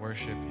we would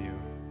worship you,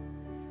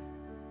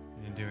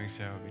 and in doing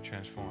so be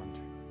transformed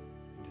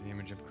into the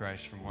image of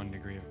Christ from one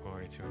degree of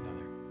glory to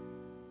another.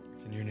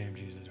 It's in your name,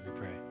 Jesus, we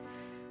pray.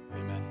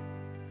 Amen.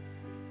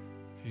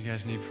 If you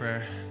guys need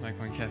prayer,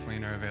 Michael and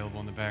Kathleen are available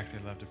in the back.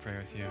 They'd love to pray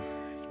with you.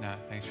 If not,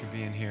 thanks for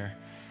being here.